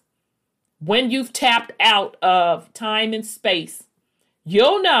works. When you've tapped out of time and space,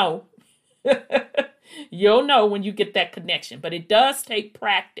 you'll know. You'll know when you get that connection. But it does take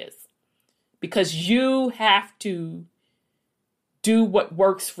practice because you have to do what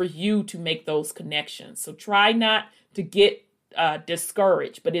works for you to make those connections. So try not to get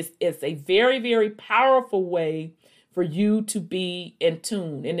discouraged, but it's a very, very powerful way for you to be in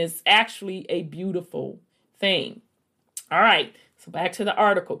tune. And it's actually a beautiful thing. All right. So back to the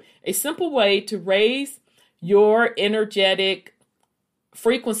article. A simple way to raise your energetic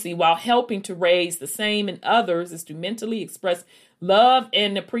frequency while helping to raise the same in others is to mentally express love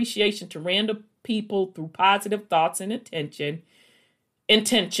and appreciation to random people through positive thoughts and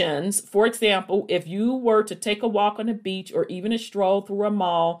intentions. For example, if you were to take a walk on a beach or even a stroll through a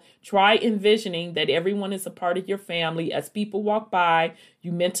mall, try envisioning that everyone is a part of your family. As people walk by,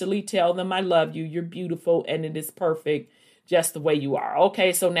 you mentally tell them, I love you, you're beautiful, and it is perfect just the way you are.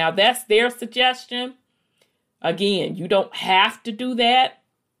 Okay, so now that's their suggestion. Again, you don't have to do that.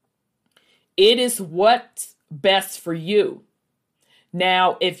 It is what's best for you.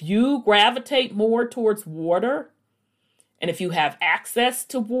 Now, if you gravitate more towards water, and if you have access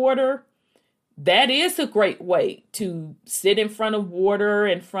to water, that is a great way to sit in front of water,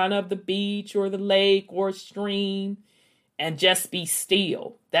 in front of the beach or the lake or stream, and just be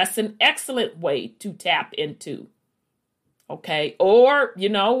still. That's an excellent way to tap into. Okay. Or,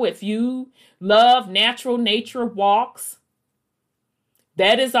 if you love natural nature walks,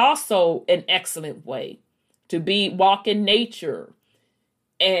 that is also an excellent way to walk in nature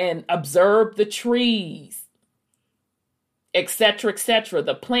and observe the trees, etc.,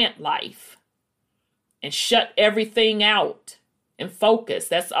 the plant life, and shut everything out and focus.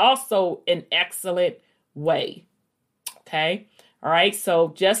 That's also an excellent way. Okay. All right.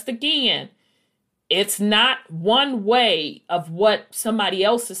 So just again, it's not one way of what somebody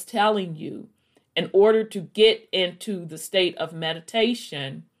else is telling you in order to get into the state of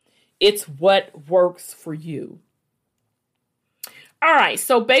meditation. It's what works for you. All right.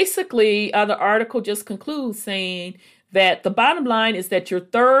 So basically, the article just concludes saying that the bottom line is that your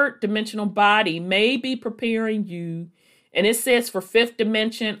third dimensional body may be preparing you. And it says for fifth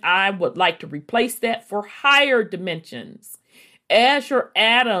dimension, I would like to replace that for higher dimensions. As your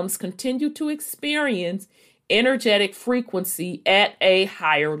atoms continue to experience energetic frequency at a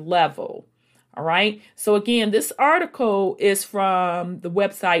higher level. All right. So again, this article is from the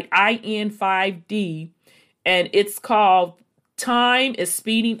website IN5D, and it's called Time is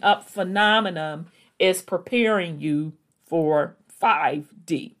Speeding Up Phenomenon is Preparing You for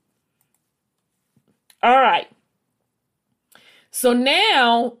 5D. All right. So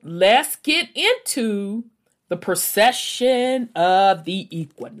now let's get into the precession of the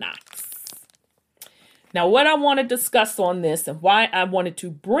equinox. Now, what I want to discuss on this and why I wanted to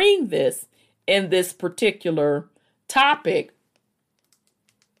bring this in this particular topic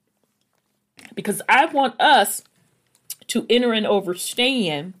because I want us to enter and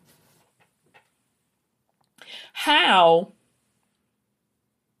understand how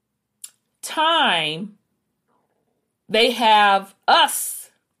time, they have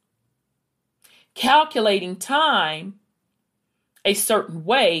us calculating time a certain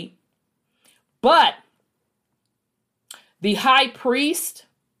way, but the high priest,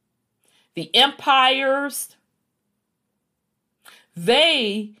 the empires,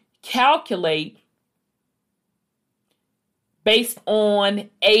 they calculate based on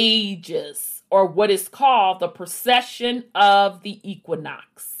ages, or what is called the precession of the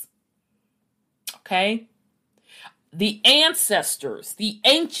equinox. Okay? The ancestors, the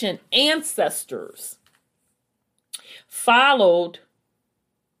ancient ancestors, followed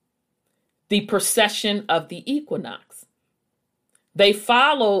the precession of the equinox. They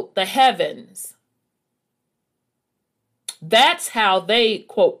followed the heavens. That's how they,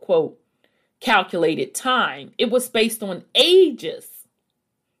 quote, quote, calculated time. It was based on ages.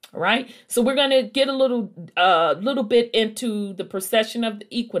 All right. So we're going to get a little bit into the precession of the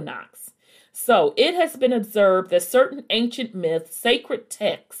equinox. So it has been observed that certain ancient myths, sacred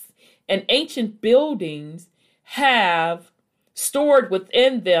texts, and ancient buildings have stored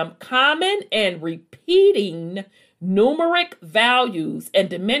within them common and repeating numeric values and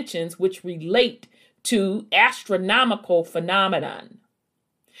dimensions which relate to astronomical phenomenon.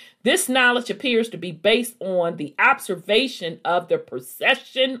 This knowledge appears to be based on the observation of the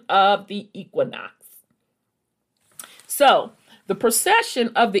precession of the equinox. So, the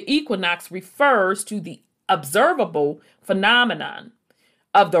precession of the equinox refers to the observable phenomenon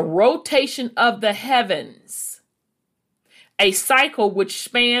of the rotation of the heavens, a cycle which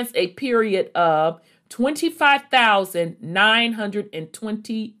spans a period of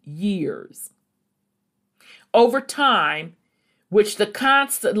 25,920 years. Over time, which the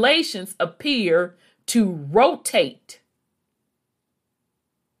constellations appear to rotate.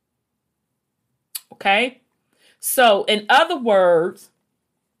 Okay? So, in other words,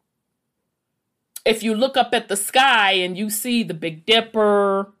 if you look up at the sky and you see the Big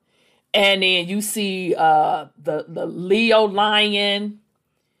Dipper, and then you see the Leo lion,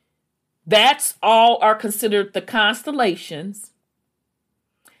 that's all are considered the constellations,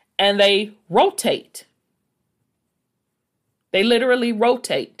 and they rotate. They literally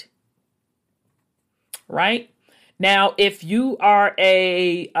rotate, right? Now, if you are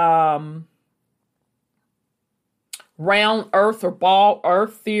a round earth or ball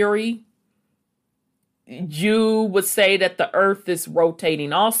earth theory, you would say that the earth is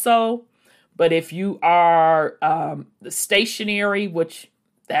rotating also. But if you are stationary, which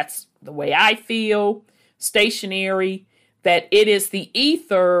that's the way I feel, stationary, that it is the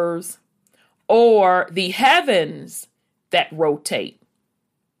ethers or the heavens that rotate.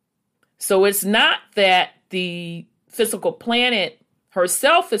 So it's not that the physical planet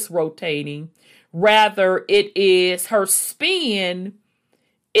herself is rotating, rather it is her spin,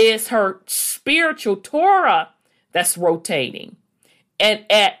 is her spiritual Torah that's rotating. And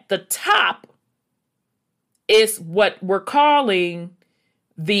at the top is what we're calling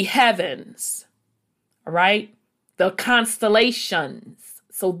the heavens, all right? The constellations.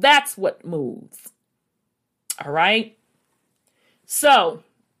 So that's what moves, all right? So,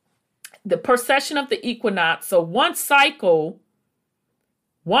 the precession of the equinox. So, one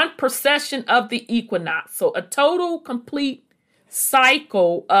precession of the equinox. So, a total complete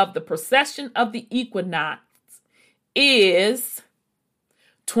cycle of the precession of the equinox is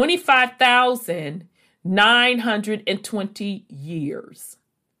 25,920 years.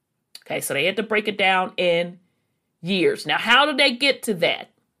 Okay, so they had to break it down in years. Now, how did they get to that?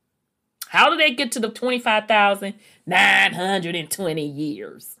 How do they get to the 25,920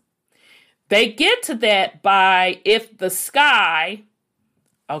 years? They get to that by if the sky,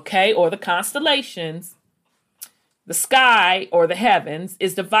 okay, or the constellations, the sky or the heavens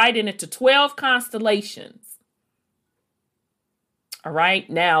is divided into 12 constellations. All right.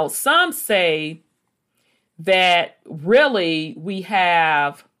 Now, some say that really we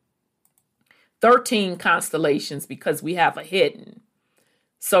have 13 constellations because we have a hidden.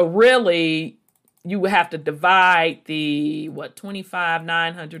 So really, you would have to divide the,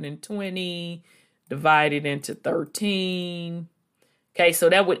 25,920 divided into 13. Okay, so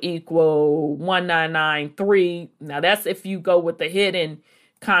that would equal 1993. Now, that's if you go with the hidden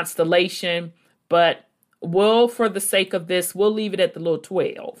constellation. But for the sake of this, we'll leave it at the little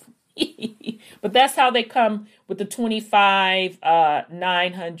 12. But that's how they come with the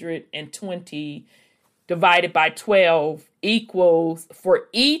 25,920 divided by 12 equals, for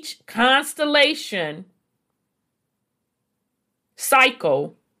each constellation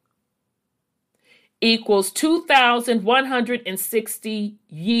cycle, equals 2,160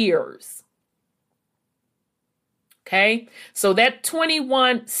 years. Okay, so that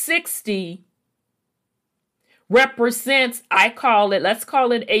 2160 represents, let's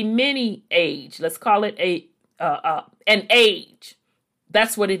call it a mini age. Let's call it an age.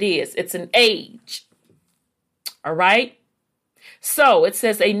 That's what it is. It's an age. All right. So it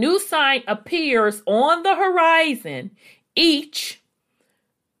says a new sign appears on the horizon each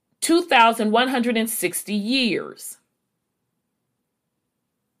 2,160 years.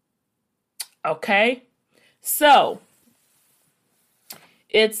 Okay. So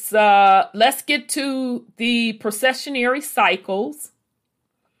it's let's get to the precessionary cycles.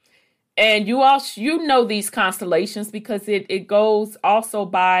 And you know these constellations because it goes also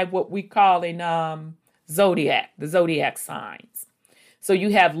by what we call in the zodiac signs. So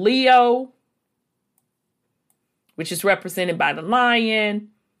you have Leo, which is represented by the lion.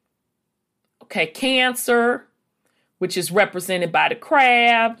 Okay, Cancer, which is represented by the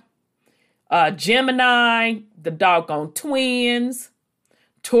crab. Gemini, the doggone twins.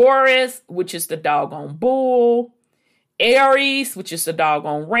 Taurus, which is the doggone bull. Aries, which is the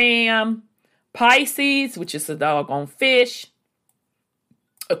doggone ram. Pisces, which is the doggone fish.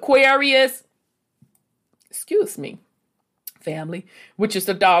 Aquarius, family, which is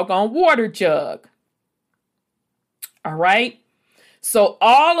the doggone water jug. All right. So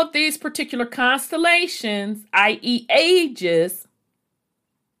all of these particular constellations, i.e. ages,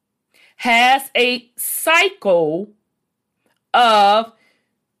 has a cycle of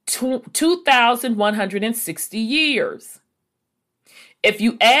 2,160 years. If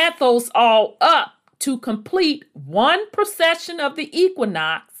you add those all up to complete one precession of the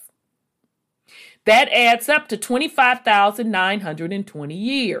equinox, that adds up to 25,920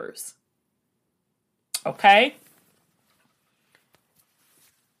 years. Okay?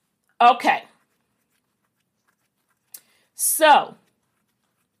 Okay. So,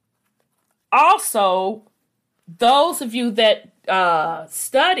 also, those of you that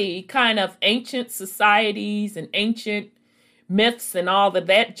study kind of ancient societies and ancient myths and all of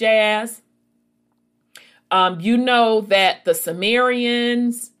that jazz, you know that the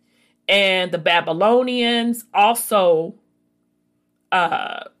Sumerians and the Babylonians also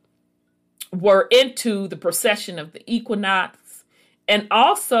were into the precession of the equinox, and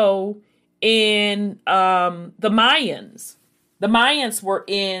also in the Mayans. The Mayans were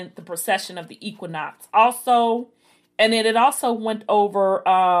in the precession of the equinox also. And then it also went over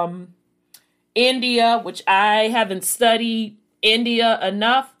India, which I haven't studied India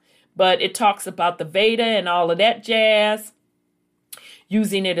enough, but it talks about the Veda and all of that jazz,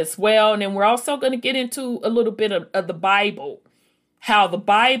 using it as well. And then we're also going to get into a little bit of the Bible, how the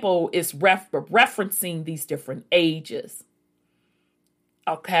Bible is referencing these different ages.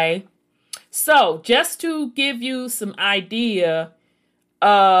 Okay. So just to give you some idea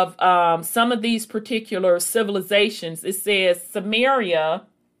of some of these particular civilizations, it says Samaria,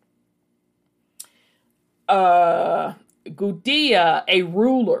 Gudea, a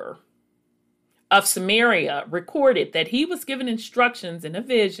ruler of Samaria, recorded that he was given instructions in a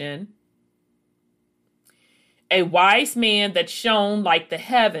vision. A wise man that shone like the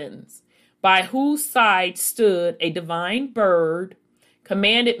heavens, by whose side stood a divine bird,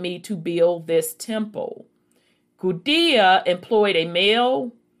 commanded me to build this temple. Gudea employed a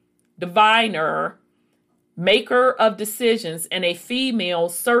male diviner, maker of decisions, and a female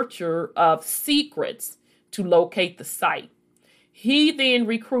searcher of secrets to locate the site. He then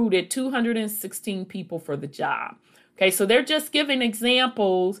recruited 216 people for the job. Okay, so they're just giving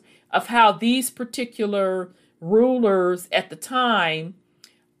examples of how these particular rulers at the time,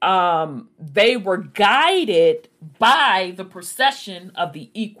 they were guided by the precession of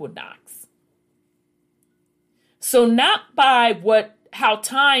the equinox. So not by how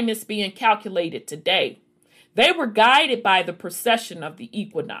time is being calculated today. They were guided by the precession of the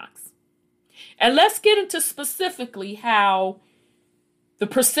equinox. And let's get into specifically how the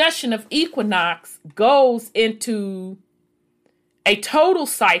precession of equinox goes into a total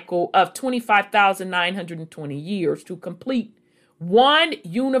cycle of 25,920 years to complete one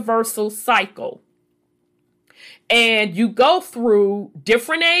universal cycle. And you go through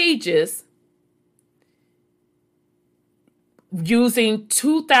different ages using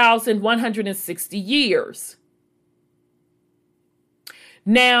 2,160 years.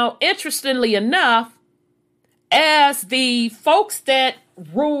 Now, interestingly enough, as the folks that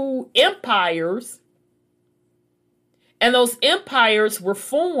rule empires, and those empires were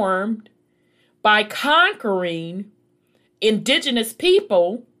formed by conquering indigenous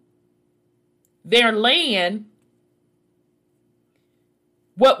people, their land,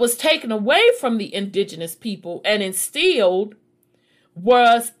 what was taken away from the indigenous people and instilled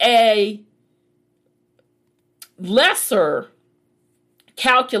was a lesser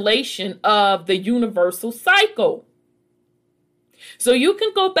calculation of the universal cycle. So you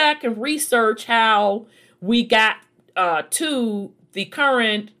can go back and research how we got to the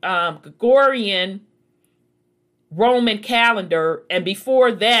current Gregorian Roman calendar, and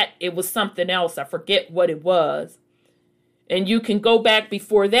before that it was something else. I forget what it was. And you can go back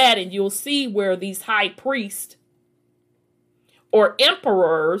before that and you'll see where these high priests or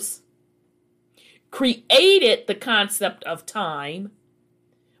emperors created the concept of time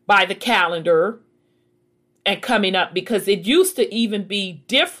by the calendar and coming up, because it used to even be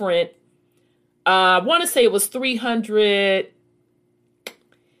different. I want to say it was 300,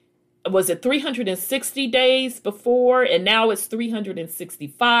 was it 360 days before? And now it's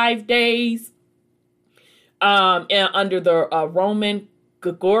 365 days under the Roman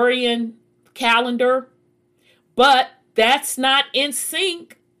Gregorian calendar. But that's not in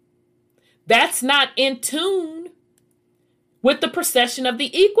sync. That's not in tune with the precession of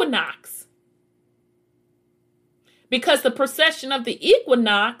the equinox. Because the precession of the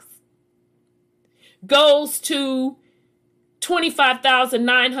equinox goes to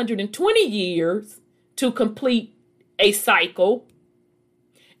 25,920 years to complete a cycle.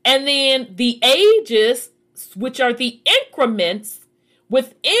 And then the ages, which are the increments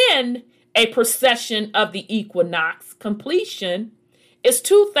within a precession of the equinox completion, is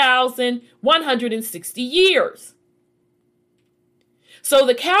 2,160 years. So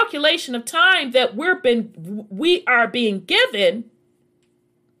the calculation of time that we are being given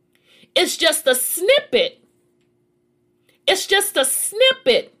is just a snippet. It's just a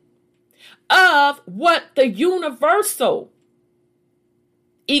snippet of what the universal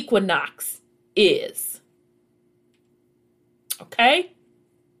equinox is. Okay?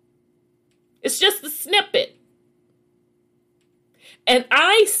 It's just a snippet. And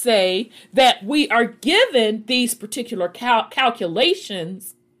I say that we are given these particular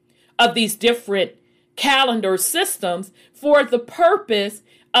calculations of these different calendar systems for the purpose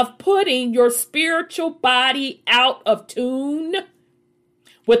of putting your spiritual body out of tune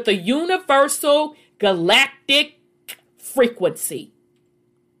with the universal galactic frequency.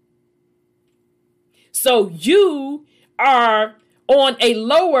 So you are on a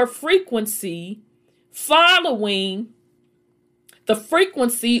lower frequency following the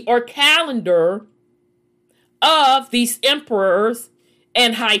frequency or calendar of these emperors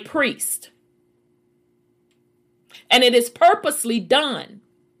and high priests. And it is purposely done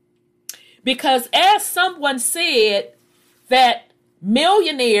because, as someone said, that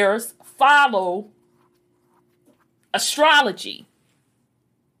millionaires follow astrology.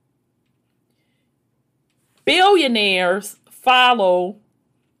 Billionaires follow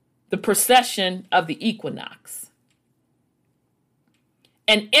the precession of the equinox.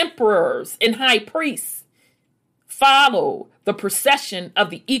 And emperors and high priests follow the precession of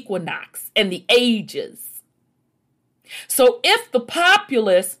the equinox and the ages. So if the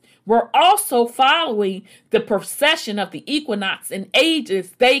populace were also following the precession of the equinox and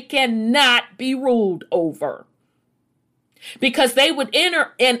ages, they cannot be ruled over, because they would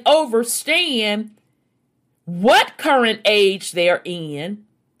enter and understand what current age they're in,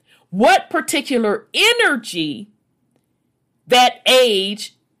 what particular energy that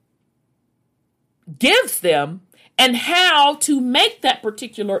age gives them, and how to make that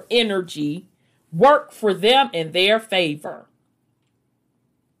particular energy work for them in their favor.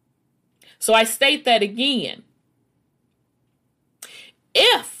 So I state that again.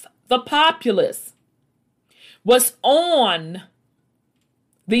 If the populace was on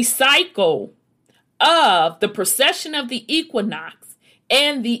the cycle of the precession of the equinox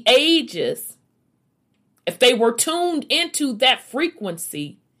and the ages, if they were tuned into that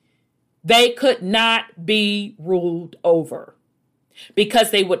frequency, they could not be ruled over,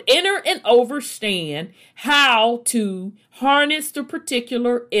 because they would enter and understand how to harness the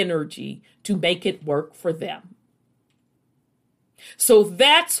particular energy to make it work for them. So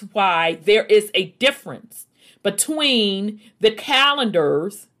that's why there is a difference between the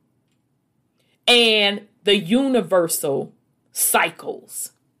calendars and the universal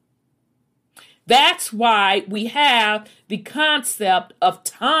cycles. That's why we have the concept of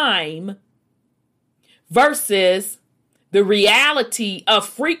time versus the reality of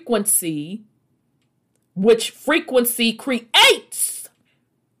frequency, which frequency creates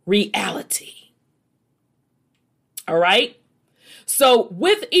reality. All right? So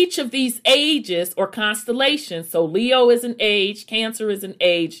with each of these ages or constellations, so Leo is an age, Cancer is an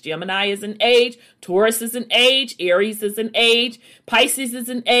age, Gemini is an age, Taurus is an age, Aries is an age, Pisces is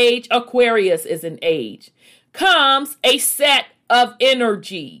an age, Aquarius is an age, comes a set of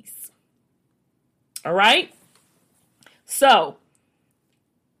energies. All right? So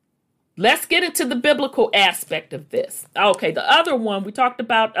let's get into the biblical aspect of this. Okay, the other one, we talked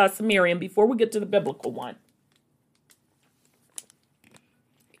about Sumerian before we get to the biblical one.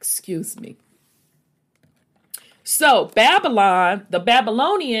 Excuse me. So Babylon, the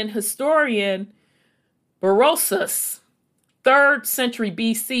Babylonian historian Berosus, 3rd century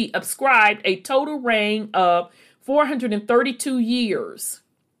BC, ascribed a total reign of 432 years.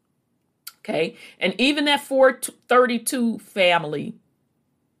 Okay, and even that 432 family,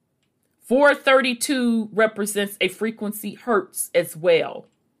 432 represents a frequency hertz as well,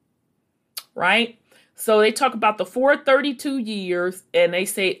 right? So they talk about the 432 years, and they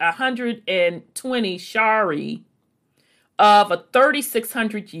say 120 shari of a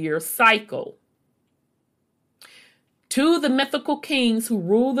 3,600 year cycle. To the mythical kings who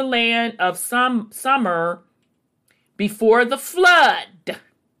ruled the land of Sumer before the flood.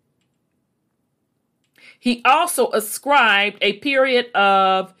 He also ascribed a period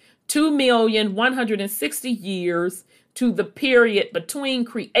of 2,160 years to the period between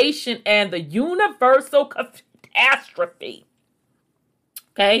creation and the universal catastrophe.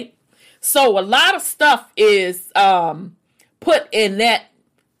 Okay, so a lot of stuff is put in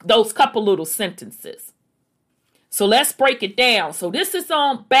those couple little sentences. So let's break it down. So this is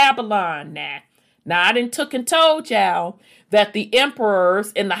on Babylon now. Now I done took and told y'all that the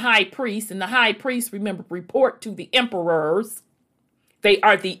emperors and the high priests, remember, report to the emperors. They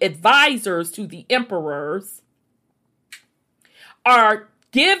are the advisors to the emperors, are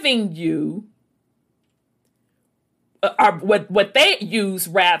giving you, what they use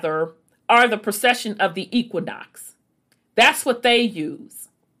rather, are the precession of the equinox. That's what they use.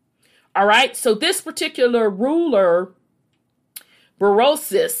 All right. So this particular ruler,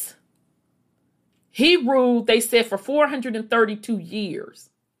 Berosus, he ruled, they said, for 432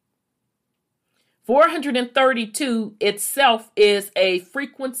 years. 432 itself is a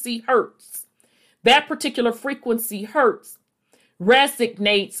frequency hertz. That particular frequency hertz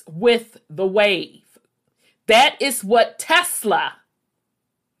resonates with the wave. That is what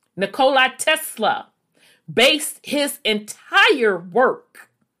Nikola Tesla, based his entire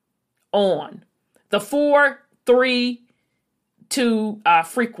work on, the 432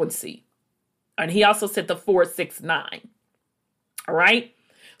 frequency. And he also said the 469. All right.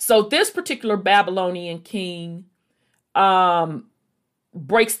 So this particular Babylonian king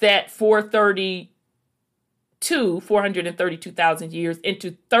breaks that 432,000 years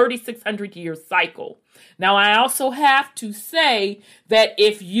into 3,600 year cycle. Now, I also have to say that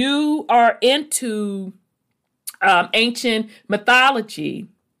if you are into ancient mythology,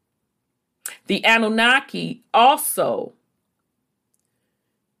 the Anunnaki also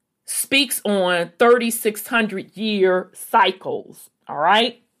speaks on 3,600 year cycles. All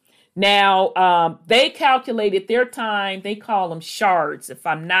right. Now, they calculated their time. They call them shards, if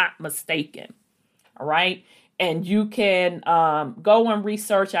I'm not mistaken. All right. And you can go and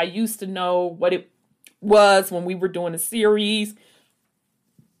research. I used to know what it was when we were doing a series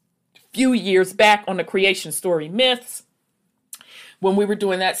a few years back on the creation story myths. When we were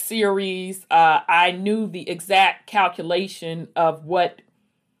doing that series, I knew the exact calculation of what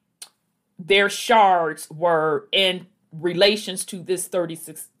their shards were in relations to this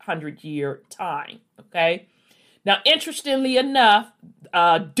 3,600 year time. Okay. Now, interestingly enough,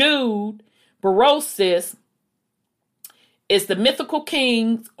 Berosus is the mythical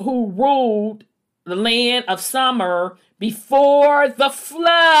king who ruled the land of Sumer before the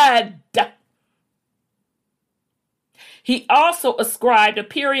flood. He also ascribed a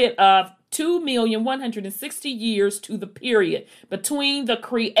period of 2,160 years to the period between the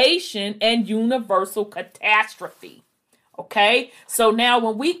creation and universal catastrophe. Okay, so now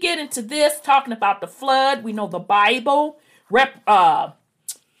when we get into this, talking about the flood, we know the Bible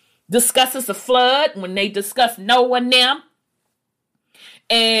discusses the flood when they discuss Noah and them.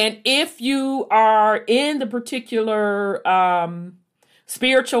 And if you are in the particular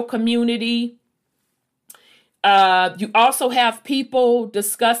spiritual community, you also have people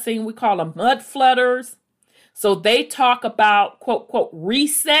discussing, we call them mud flooders. So they talk about, quote, quote,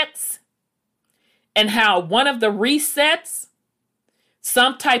 resets, and how one of the resets,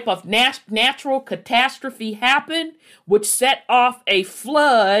 some type of natural catastrophe happened, which set off a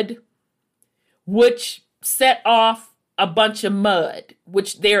flood, which set off a bunch of mud,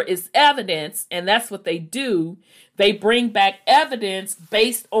 which there is evidence, and that's what they do. They bring back evidence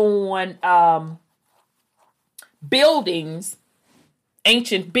based on buildings,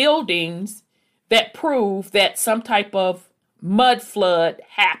 ancient buildings, that prove that some type of mud flood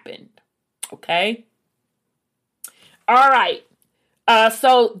happened. Okay? All right.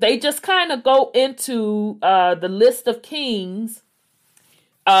 So they just kind of go into the list of kings.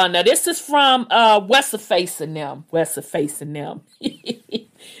 Now this is from Wessaface and them.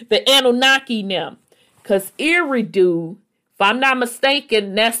 The Anunnaki and them. Because Eridu, if I'm not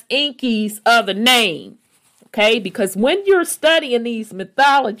mistaken, that's Enki's other name. Okay? Because when you're studying these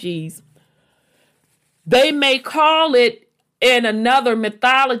mythologies, they may call it, in another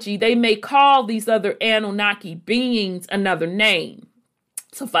mythology, they may call these other Anunnaki beings another name.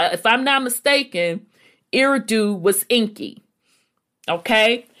 So if I'm not mistaken, Eridu was Enki.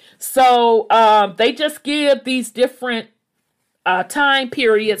 Okay? So they just give these different time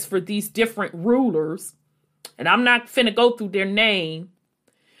periods for these different rulers. And I'm not finna go through their name.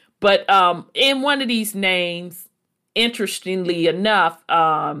 But in one of these names, interestingly enough,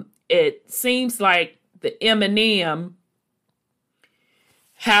 it seems like the Eminem,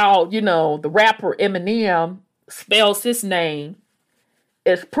 how, the rapper Eminem spells his name,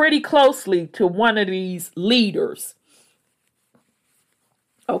 is pretty closely to one of these leaders.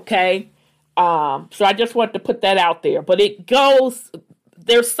 Okay? So I just want to put that out there. But it goes,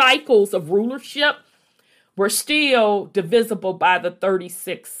 their cycles of rulership were still divisible by the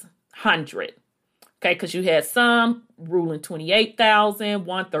 3,600. Okay? Because you had some ruling 28,000,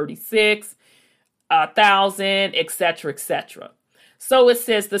 136,000, etc., etc. So it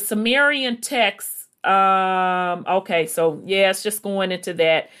says the Sumerian texts, okay, so yeah, it's just going into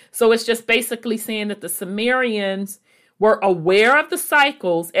that. So it's just basically saying that the Sumerians were aware of the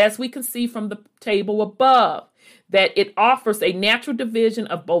cycles, as we can see from the table above, that it offers a natural division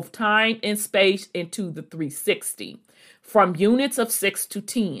of both time and space into the 360, from units of 6 to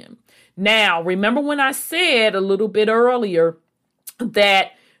 10. Now, remember when I said a little bit earlier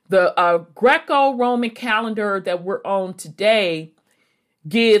that the Greco-Roman calendar that we're on today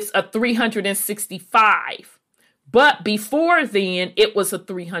gives a 365. But before then, it was a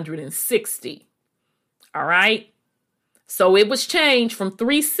 360. All right? So it was changed from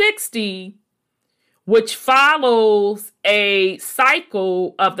 360, which follows a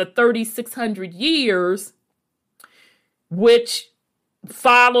cycle of the 3,600 years, which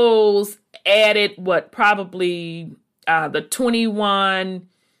follows added probably the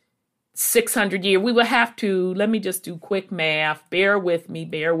 21,600 year. We will have to, let me just do quick math. Bear with me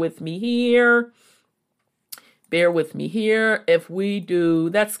here. If we do,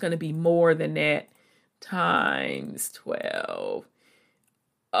 that's going to be more than that, times 12.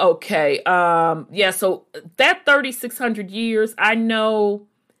 Okay. Yeah, so that 3,600 years, I know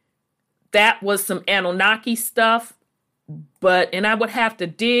that was some Anunnaki stuff, and I would have to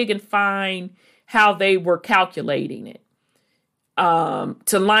dig and find how they were calculating it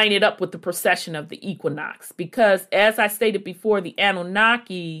to line it up with the precession of the equinox. Because as I stated before, the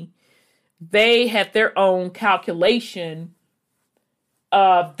Anunnaki, they had their own calculation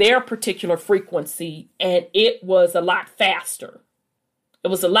of their particular frequency, and it was a lot faster. It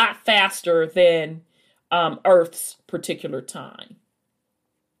was a lot faster than Earth's particular time.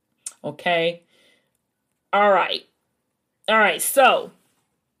 Okay? All right, so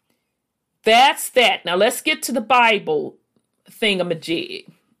that's that. Now let's get to the Bible thingamajig.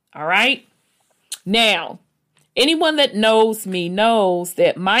 All right? Now, anyone that knows me knows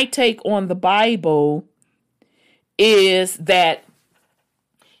that my take on the Bible is that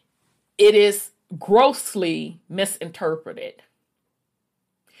it is grossly misinterpreted.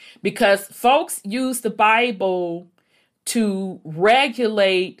 Because folks use the Bible to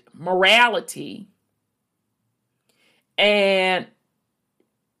regulate morality and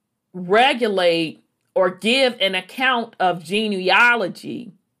regulate or give an account of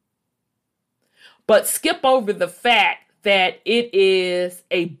genealogy, but skip over the fact that it is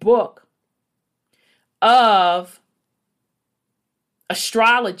a book of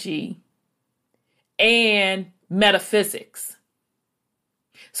astrology and metaphysics.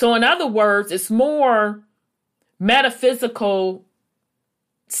 So in other words, it's more metaphysical,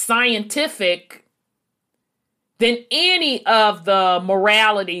 scientific than any of the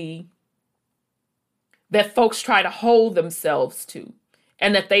morality that folks try to hold themselves to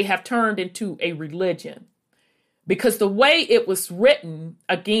and that they have turned into a religion. Because the way it was written,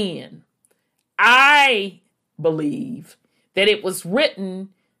 again, I believe that it was written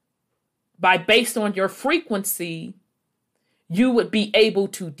based on your frequency, you would be able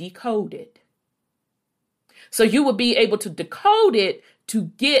to decode it. So you would be able to decode it to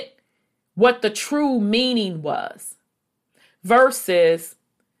get what the true meaning was, versus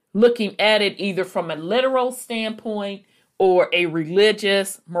looking at it either from a literal standpoint or a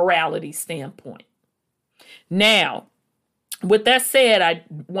religious morality standpoint. Now, with that said, I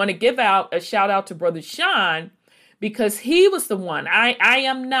want to give out a shout out to Brother Sean, because he was the one. I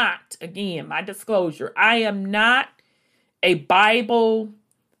am not, again, my disclosure, I am not a Bible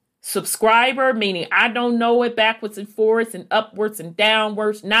subscriber, meaning I don't know it backwards and forwards and upwards and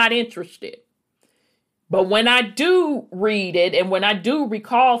downwards, not interested. But when I do read it and when I do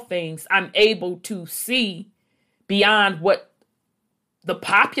recall things, I'm able to see beyond what the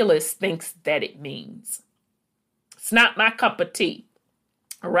populace thinks that it means. It's not my cup of tea.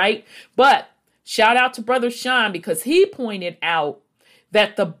 All right. But shout out to Brother Sean, because he pointed out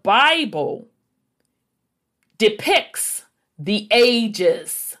that the Bible depicts the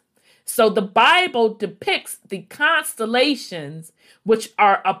ages. So the Bible depicts the constellations, which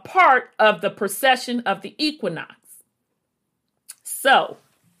are a part of the precession of the equinox. So,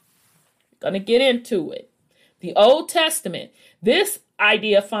 going to get into it. The Old Testament. This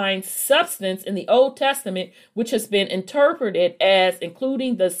idea finds substance in the Old Testament, which has been interpreted as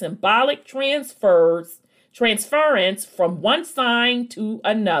including the symbolic transference from one sign to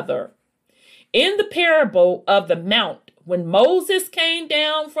another. In the parable of the Mount, when Moses came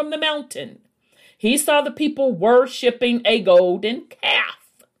down from the mountain, he saw the people worshiping a golden calf.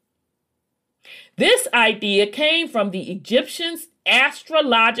 This idea came from the Egyptians'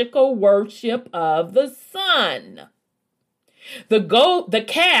 astrological worship of the sun. The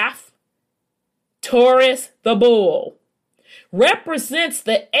calf, Taurus the bull, represents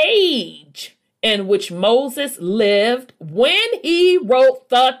the age in which Moses lived when he wrote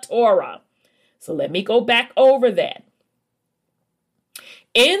the Torah. So let me go back over that.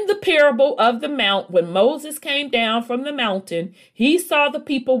 In the parable of the Mount, when Moses came down from the mountain, he saw the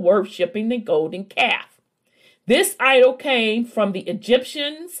people worshiping the golden calf. This idol came from the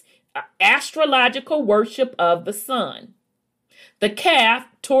Egyptians' astrological worship of the sun. The calf,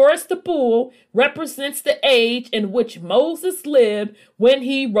 Taurus the bull, represents the age in which Moses lived when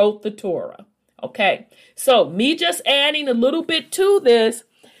he wrote the Torah. Okay, so me just adding a little bit to this,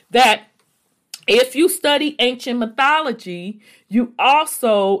 that if you study ancient mythology, you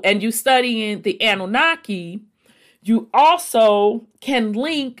also, and you study in the Anunnaki, you also can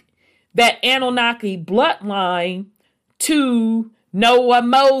link that Anunnaki bloodline to Noah,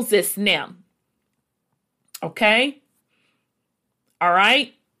 Moses, them. Okay? All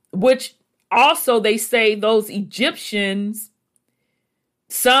right? Which also they say those Egyptians,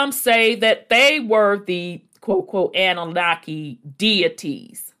 some say that they were the quote, quote, Anunnaki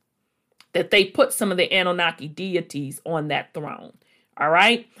deities. That they put some of the Anunnaki deities on that throne. All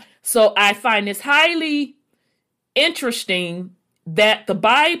right. So I find this highly interesting that the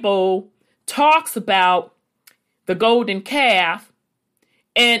Bible talks about the golden calf,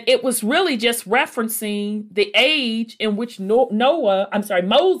 and it was really just referencing the age in which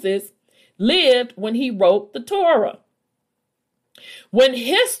Moses lived when he wrote the Torah. When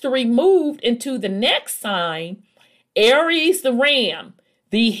history moved into the next sign, Aries the ram,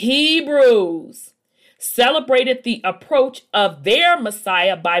 the Hebrews celebrated the approach of their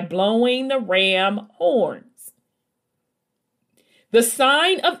Messiah by blowing the ram horns. The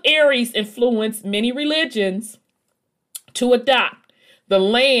sign of Aries influenced many religions to adopt the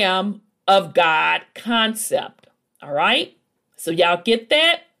Lamb of God concept. All right? So y'all get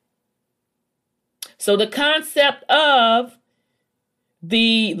that? So the concept of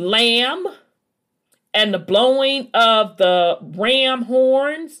the lamb and the blowing of the ram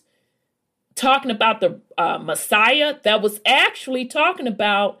horns, talking about the Messiah, that was actually talking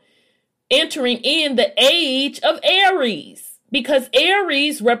about entering in the age of Aries, because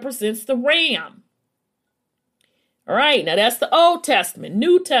Aries represents the ram. All right, now that's the Old Testament.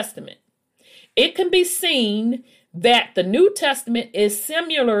 New Testament. It can be seen that the New Testament is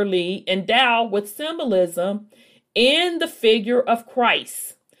similarly endowed with symbolism in the figure of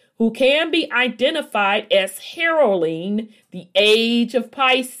Christ, who can be identified as heralding the age of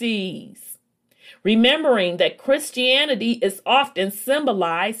Pisces. Remembering that Christianity is often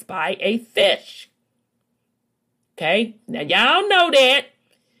symbolized by a fish. Okay, now y'all know that.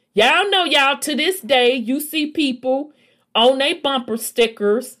 Y'all know, y'all, to this day, you see people on their bumper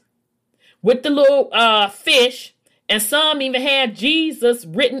stickers with the little fish, and some even had Jesus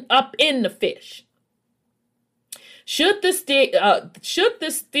written up in the fish. Should this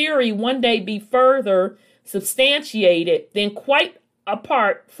theory one day be further substantiated, then quite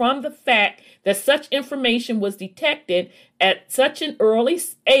apart from the fact that such information was detected at such an early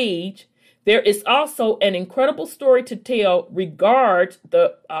age, There is also an incredible story to tell regarding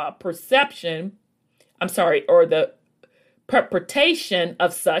the or the perpetration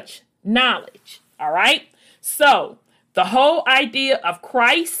of such knowledge. All right. So the whole idea of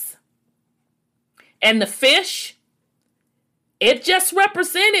Christ and the fish, it just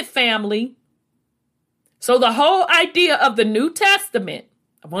represented family. So the whole idea of the New Testament,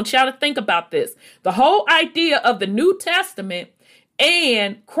 I want y'all to think about this. The whole idea of the New Testament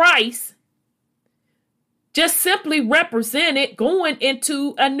and Christ just simply represented going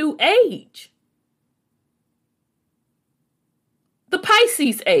into a new age. The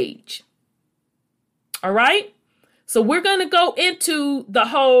Pisces age. All right. So we're going to go into the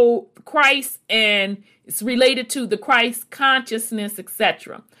whole Christ, and it's related to the Christ consciousness,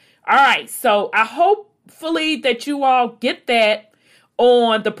 etc. All right. So I hopefully that you all get that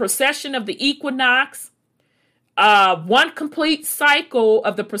on the precession of the equinox. One complete cycle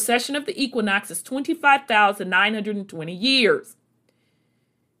of the precession of the equinox is 25,920 years.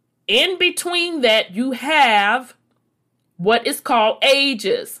 In between that, you have what is called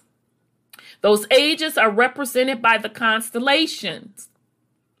ages. Those ages are represented by the constellations.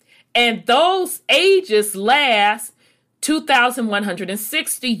 And those ages last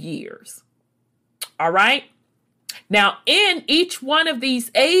 2,160 years. All right. Now, in each one of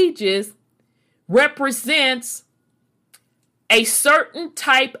these ages represents a certain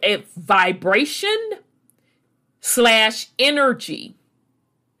type of vibration / energy.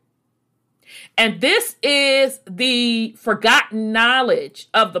 And this is the forgotten knowledge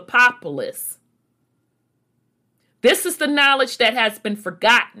of the populace. This is the knowledge that has been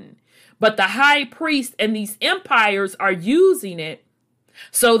forgotten. But the high priest and these empires are using it.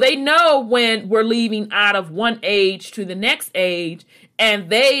 So they know when we're leaving out of one age to the next age, and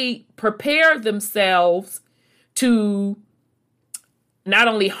they prepare themselves to not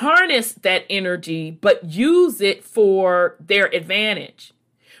only harness that energy, but use it for their advantage.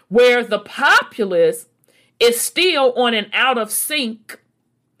 Where the populace is still on an out of sync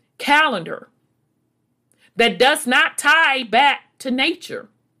calendar that does not tie back to nature.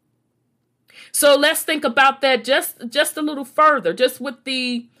 So let's think about that just a little further, just with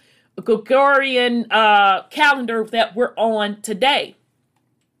the Gregorian calendar that we're on today.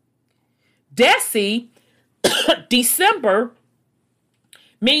 Deci, December,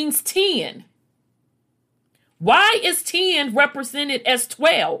 means 10. Why is 10 represented as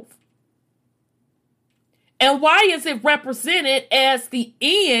 12? And why is it represented as the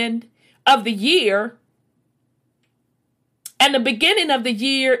end of the year? And the beginning of the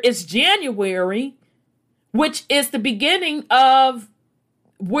year is January, which is the beginning of,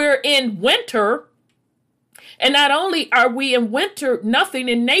 we're in winter. And not only are we in winter, nothing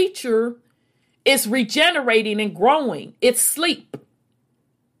in nature is regenerating and growing. It's sleep.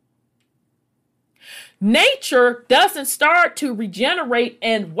 Nature doesn't start to regenerate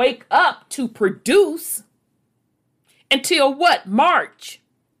and wake up to produce until what? March.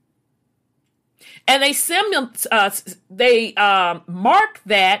 And they mark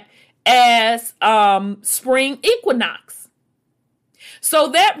that as spring equinox. So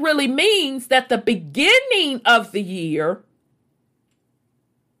that really means that the beginning of the year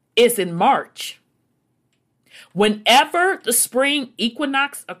is in March. Whenever the spring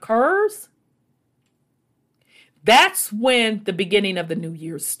equinox occurs, that's when the beginning of the new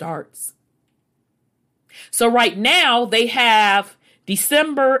year starts. So right now they have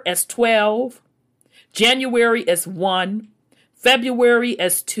December as 12, January as 1, February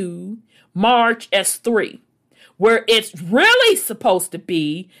as 2, March as 3, where it's really supposed to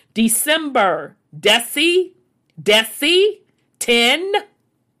be December, Deci, 10,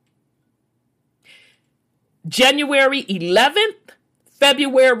 January 11th,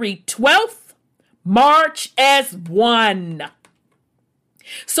 February 12th, March as 1.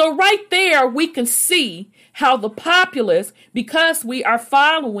 So right there, we can see how the populace, because we are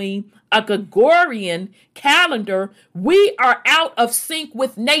following a Gregorian calendar, we are out of sync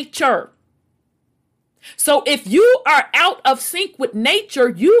with nature. So if you are out of sync with nature,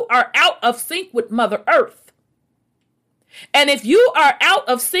 you are out of sync with Mother Earth. And if you are out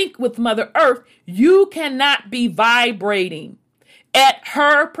of sync with Mother Earth, you cannot be vibrating at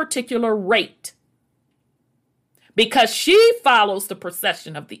her particular rate, because she follows the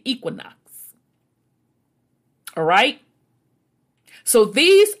precession of the equinox. All right? So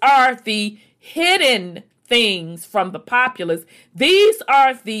these are the hidden things from the populace. These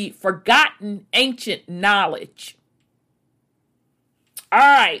are the forgotten ancient knowledge. All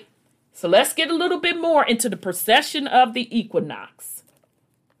right. So let's get a little bit more into the precession of the equinox.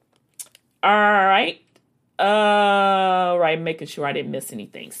 All right. Making sure I didn't miss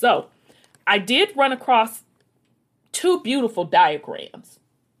anything. So I did run across two beautiful diagrams.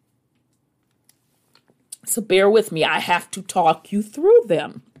 So bear with me. I have to talk you through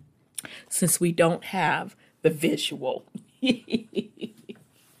them since we don't have the visual.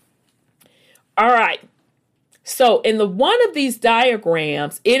 All right. So in the one of these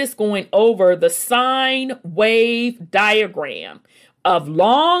diagrams, it is going over the sine wave diagram of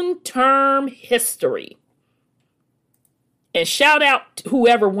long-term history. And shout out to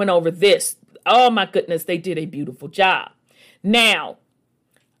whoever went over this. Oh my goodness, they did a beautiful job. Now,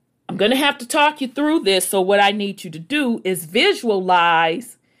 I'm going to have to talk you through this. So what I need you to do is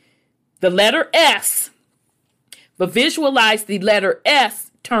visualize the letter S, but visualize the letter S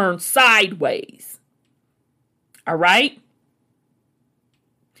turned sideways. All right.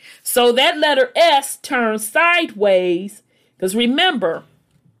 So that letter S turns sideways because remember,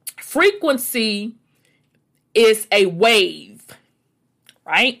 frequency is a wave,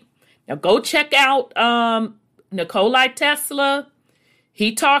 right? Now go check out Nikola Tesla.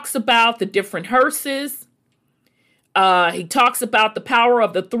 He talks about the different hertzes. He talks about the power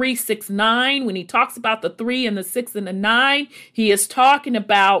of the 3, 6, 9. When he talks about the 3 and the 6 and the 9, he is talking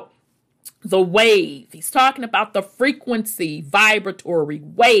about the wave. He's talking about the frequency, vibratory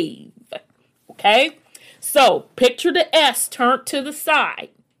wave. Okay? So, picture the S turned to the side.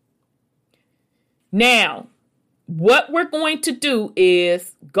 Now, what we're going to do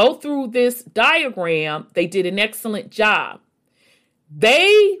is go through this diagram. They did an excellent job.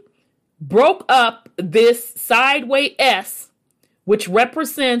 They broke up this sideways S, which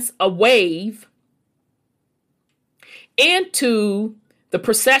represents a wave, into the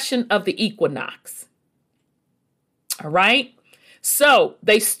precession of the equinox. All right. So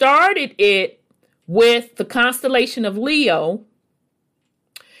they started it with the constellation of Leo,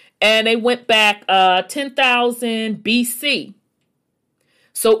 and they went back 10,000 BC.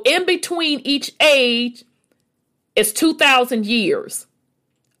 So in between each age is 2,000 years.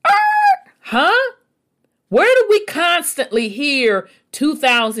 Huh? Where do we constantly hear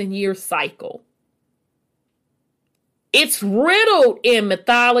 2,000 year cycle? It's riddled in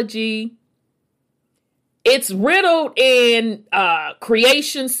mythology. It's riddled in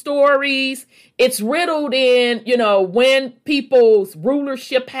creation stories. It's riddled in, when people's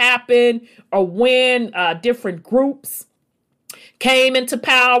rulership happened or when different groups came into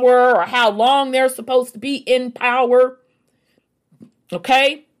power or how long they're supposed to be in power.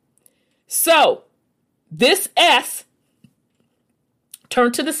 Okay? So, this S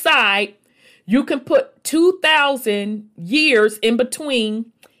turned to the side. You can put 2,000 years in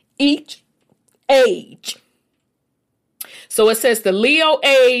between each age. So it says the Leo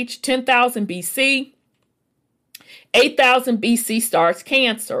age, 10,000 BC. 8,000 BC starts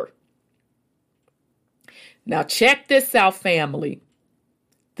Cancer. Now check this out, family.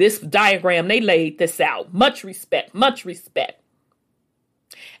 This diagram, they laid this out. Much respect, much respect.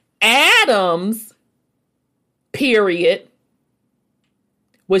 Adam's period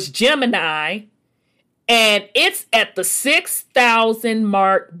was Gemini, and it's at the 6,000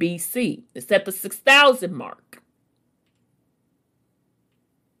 mark BC. It's at the 6,000 mark.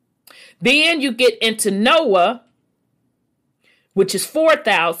 Then you get into Noah, which is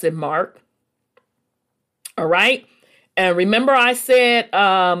 4,000 mark. All right. And remember I said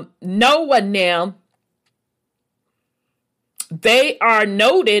Noah now, they are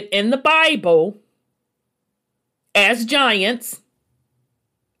noted in the Bible as giants.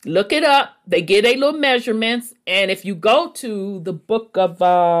 Look it up. They get a little measurements. And if you go to the book of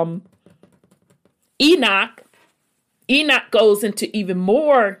Enoch, Enoch goes into even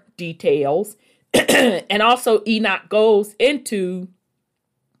more details. And also Enoch goes into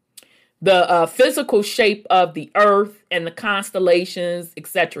the physical shape of the earth and the constellations,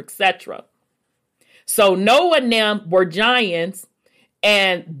 etc., etc. So Noah and them were giants,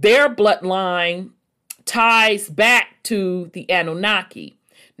 and their bloodline ties back to the Anunnaki.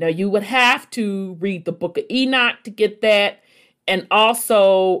 Now, you would have to read the book of Enoch to get that, and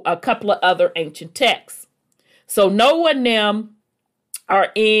also a couple of other ancient texts. So Noah and them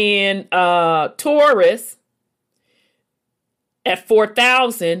are in Taurus at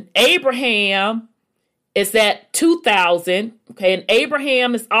 4,000. Abraham is at 2,000. Okay, and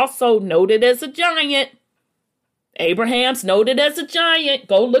Abraham is also noted as a giant. Abraham's noted as a giant.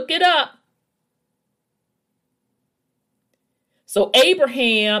 Go look it up. So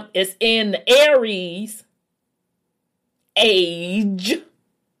Abraham is in the Aries age.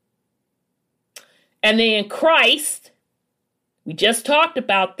 And then Christ, we just talked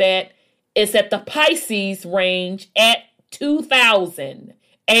about that, is at the Pisces range at 2000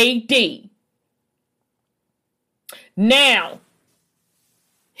 AD. Now,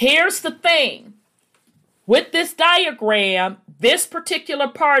 Here's the thing. With this diagram, this particular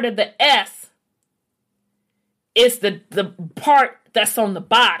part of the S is the part that's on the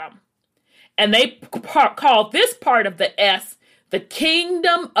bottom. And they call this part of the S the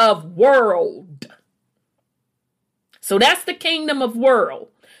kingdom of world. So that's the kingdom of world.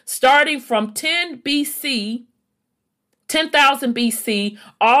 Starting from 10,000 BC,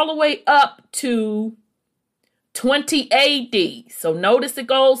 all the way up to 20 AD. So notice it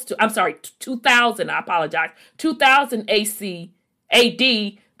goes to, 2000, I apologize. 2000 AC, AD,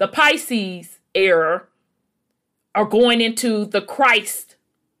 the Pisces era are going into the Christ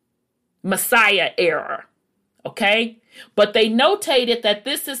Messiah era. Okay? But they notated that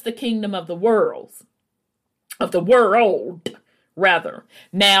this is the kingdom of the world, rather.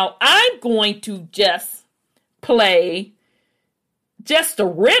 Now, I'm going to just play just a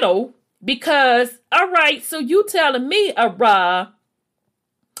riddle because, all right, so you telling me, that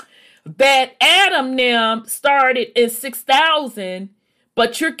Adam them started in 6,000,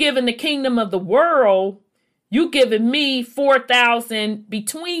 but you're giving the kingdom of the world, you giving me 4,000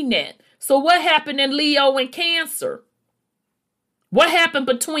 between that. So what happened in Leo and Cancer? What happened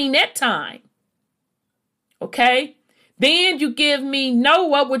between that time? Okay? Then you give me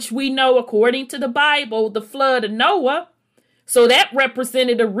Noah, which we know according to the Bible, the flood of Noah. So that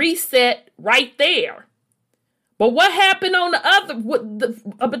represented a reset right there. But what happened on the other,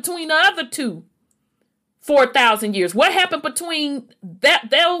 between the other two 4,000 years? What happened between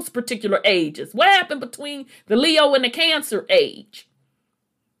those particular ages? What happened between the Leo and the Cancer age?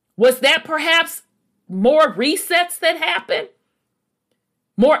 Was that perhaps more resets that happened?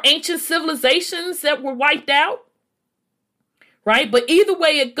 More ancient civilizations that were wiped out? Right? But either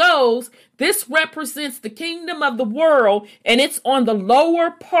way it goes, this represents the kingdom of the world, and it's on the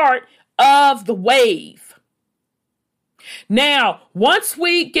lower part of the wave. Now, once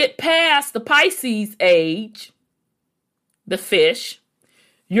we get past the Pisces age, the fish,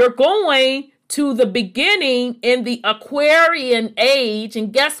 you're going to the beginning in the Aquarian age,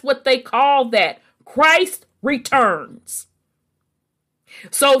 and guess what they call that? Christ returns.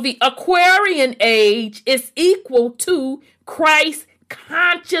 So the Aquarian age is equal to Christ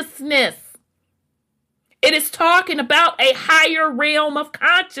consciousness. It is talking about a higher realm of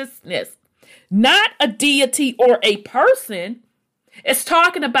consciousness, not a deity or a person. It's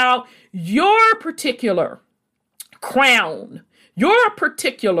talking about your particular crown, your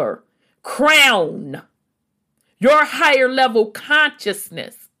particular crown, your higher level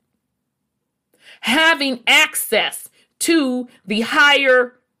consciousness, having access to the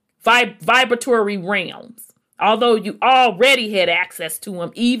higher vibratory realms, although you already had access to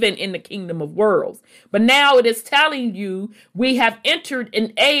them even in the kingdom of worlds. But now it is telling you we have entered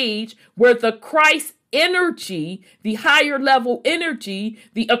an age where the Christ energy, the higher level energy,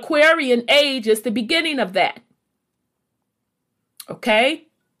 the Aquarian age is the beginning of that. Okay?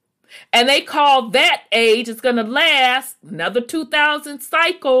 And they call that age, it's going to last another 2000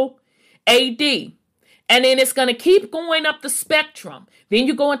 cycle AD. And then it's going to keep going up the spectrum. Then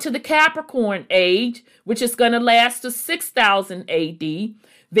you go into the Capricorn age, which is going to last to 6000 AD.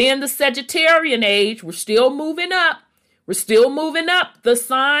 Then the Sagittarian age, we're still moving up. We're still moving up the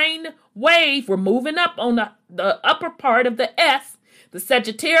sine wave. We're moving up on the upper part of the S. The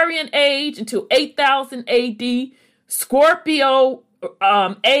Sagittarian age into 8000 AD. Scorpio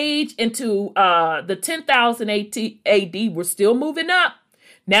age into the 10,000 AD. We're still moving up.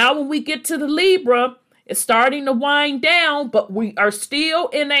 Now when we get to the Libra, it's starting to wind down, but we are still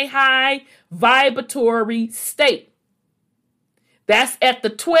in a high vibratory state. That's at the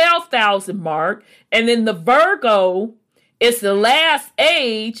 12,000 mark. And then the Virgo is the last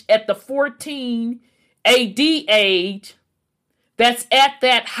age at the 14 AD age that's at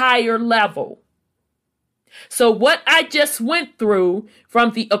that higher level. So what I just went through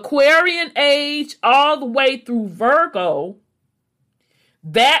from the Aquarian age all the way through Virgo,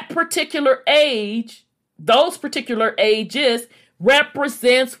 that particular age, those particular ages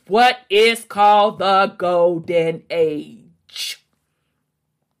represents what is called the golden age.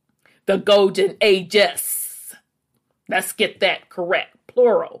 The golden ages. Let's get that correct.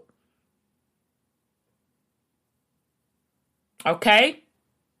 Plural. Okay?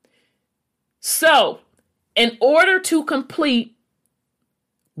 So, in order to complete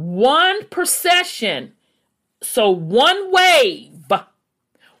one precession, so one wave,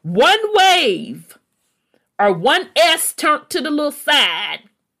 or one S turned to the little side,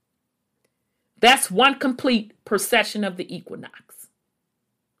 that's one complete precession of the equinox.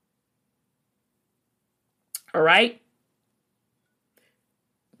 All right?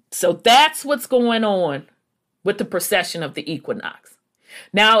 So that's what's going on with the precession of the equinox.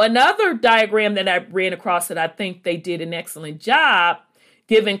 Now, another diagram that I ran across that I think they did an excellent job,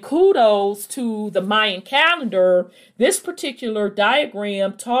 giving kudos to the Mayan calendar. This particular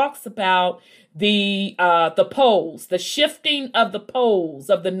diagram talks about the poles, the shifting of the poles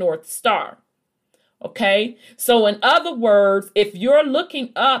of the North Star. Okay, so in other words, if you're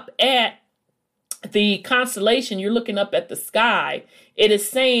looking up at the constellation, you're looking up at the sky, it is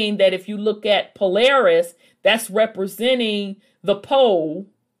saying that if you look at Polaris, that's representing the pole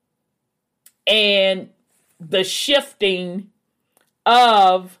and the shifting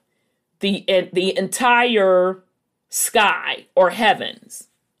of the entire sky or heavens.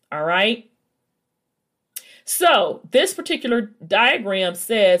 All right. So this particular diagram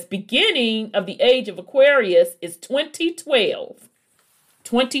says beginning of the age of Aquarius is 2012.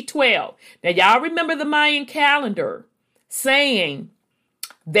 2012. Now, y'all remember the Mayan calendar saying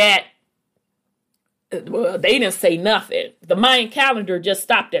that, well, they didn't say nothing. The Mayan calendar just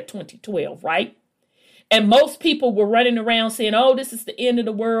stopped at 2012, right? And most people were running around saying, oh, this is the end of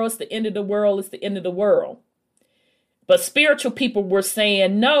the world. It's the end of the world. It's the end of the world. But spiritual people were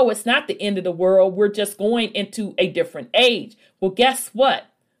saying, no, it's not the end of the world. We're just going into a different age. Well, guess what?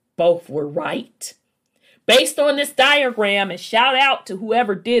 Both were right. Based on this diagram, and shout out to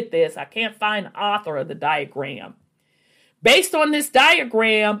whoever did this. I can't find the author of the diagram. Based on this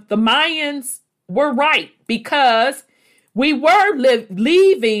diagram, the Mayans were right because we were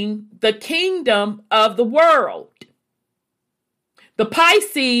leaving the kingdom of the world. The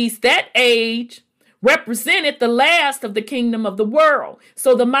Pisces, that age, represented the last of the kingdom of the world.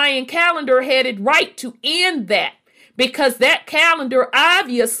 So the Mayan calendar had it right to end that because that calendar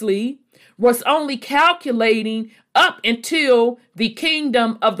obviously was only calculating up until the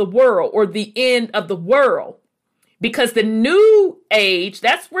kingdom of the world or the end of the world. Because the new age,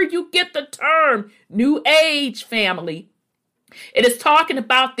 that's where you get the term new age, family. It is talking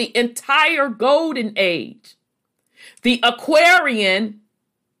about the entire golden age. The Aquarian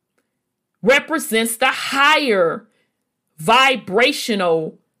represents the higher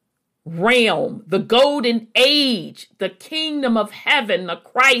vibrational realm, the golden age, the kingdom of heaven, the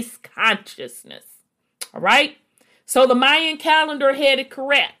Christ consciousness. All right. So the Mayan calendar had it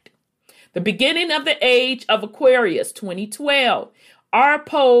correct. The beginning of the age of Aquarius, 2012. Our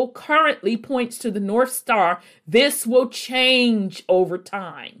pole currently points to the North Star. This will change over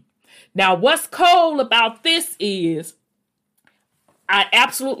time. Now, what's cool about this is I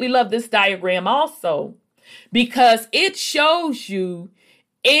absolutely love this diagram also because it shows you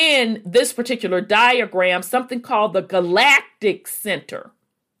in this particular diagram something called the galactic center.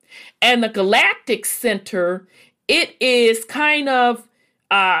 And the galactic center, it is kind of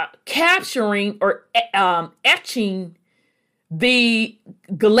capturing or etching the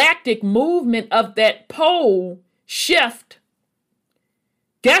galactic movement of that pole shift.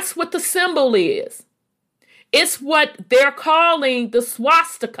 Guess what the symbol is? It's what they're calling the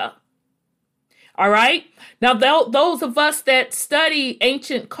swastika. All right. Now, those of us that study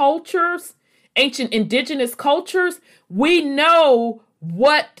ancient cultures, ancient indigenous cultures, we know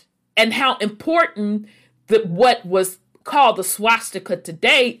what and how important what was called the swastika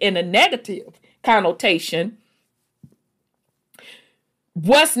today in a negative connotation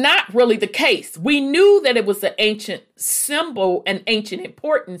was not really the case. We knew that it was an ancient symbol, an ancient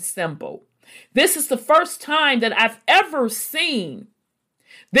important symbol. This is the first time that I've ever seen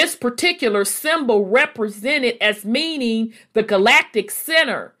this particular symbol represented as meaning the galactic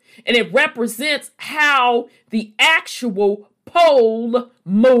center. And it represents how the actual pole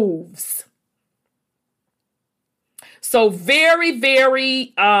moves. So very,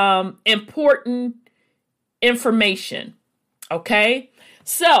 very important information. Okay.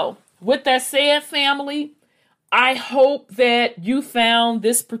 So with that said, family, I hope that you found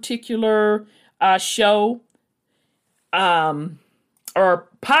this particular show or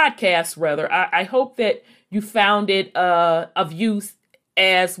podcast, rather. I hope that you found it of use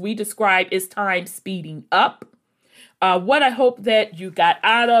as we describe is time speeding up. What I hope that you got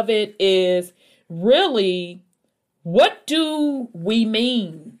out of it is really, what do we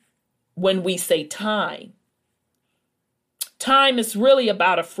mean when we say time? Time is really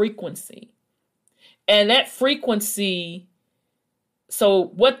about a frequency. And that frequency, so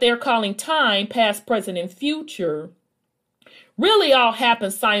what they're calling time, past, present, and future, really all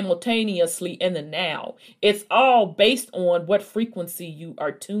happens simultaneously in the now. It's all based on what frequency you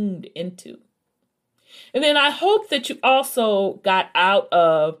are tuned into. And then I hope that you also got out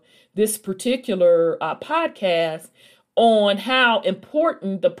of this particular podcast on how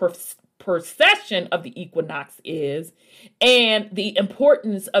important the precession of the equinox is and the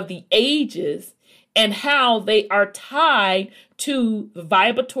importance of the ages and how they are tied to the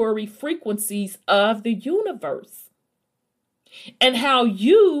vibratory frequencies of the universe. And how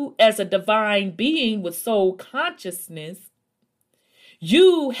you, as a divine being with soul consciousness,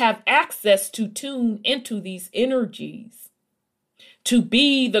 you have access to tune into these energies to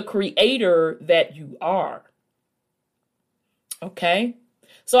be the creator that you are. Okay?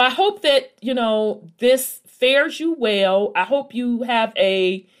 So I hope that, this fares you well. I hope you have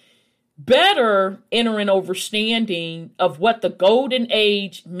a better inner and understanding of what the golden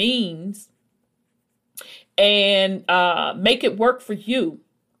age means and make it work for you.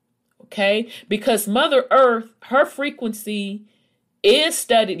 Okay? Because Mother Earth, her frequency is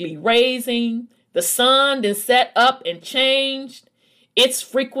steadily raising. The sun is set up and changed. Its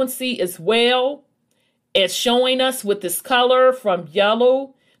frequency as well. It's showing us with this color from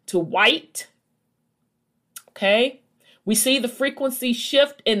yellow to white. Okay. We see the frequency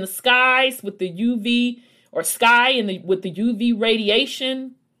shift in the skies with the UV or sky and with the UV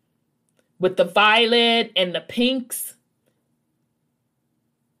radiation, with the violet and the pinks.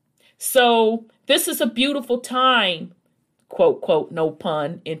 So this is a beautiful time, quote, quote, no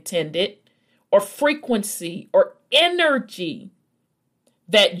pun intended, or frequency or energy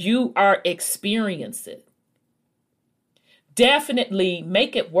that you are experiencing. Definitely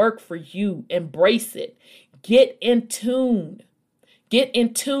make it work for you. Embrace it. Get in tune. Get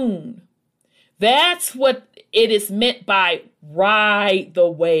in tune. That's what it is meant by ride the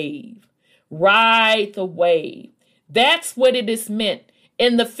wave. Ride the wave. That's what it is meant.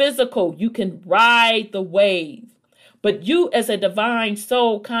 In the physical, you can ride the wave. But you, as a divine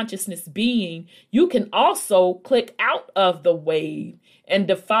soul consciousness being, you can also click out of the wave and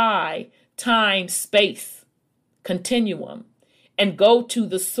defy time, space, continuum, and go to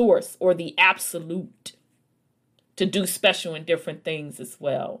the source or the absolute to do special and different things as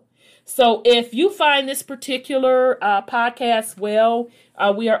well. So if you find this particular podcast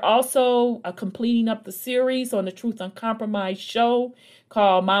we are also completing up the series on the Truth Uncompromised show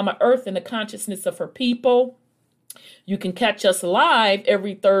called Mama Earth and the Consciousness of Her People. You can catch us live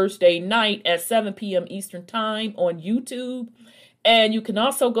every Thursday night at 7 p.m. Eastern Time on YouTube. And you can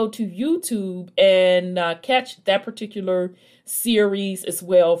also go to YouTube and catch that particular series as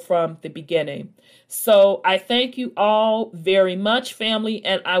well from the beginning. So I thank you all very much, family,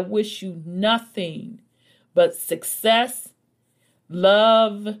 and I wish you nothing but success,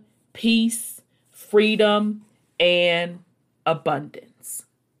 love, peace, freedom, and abundance.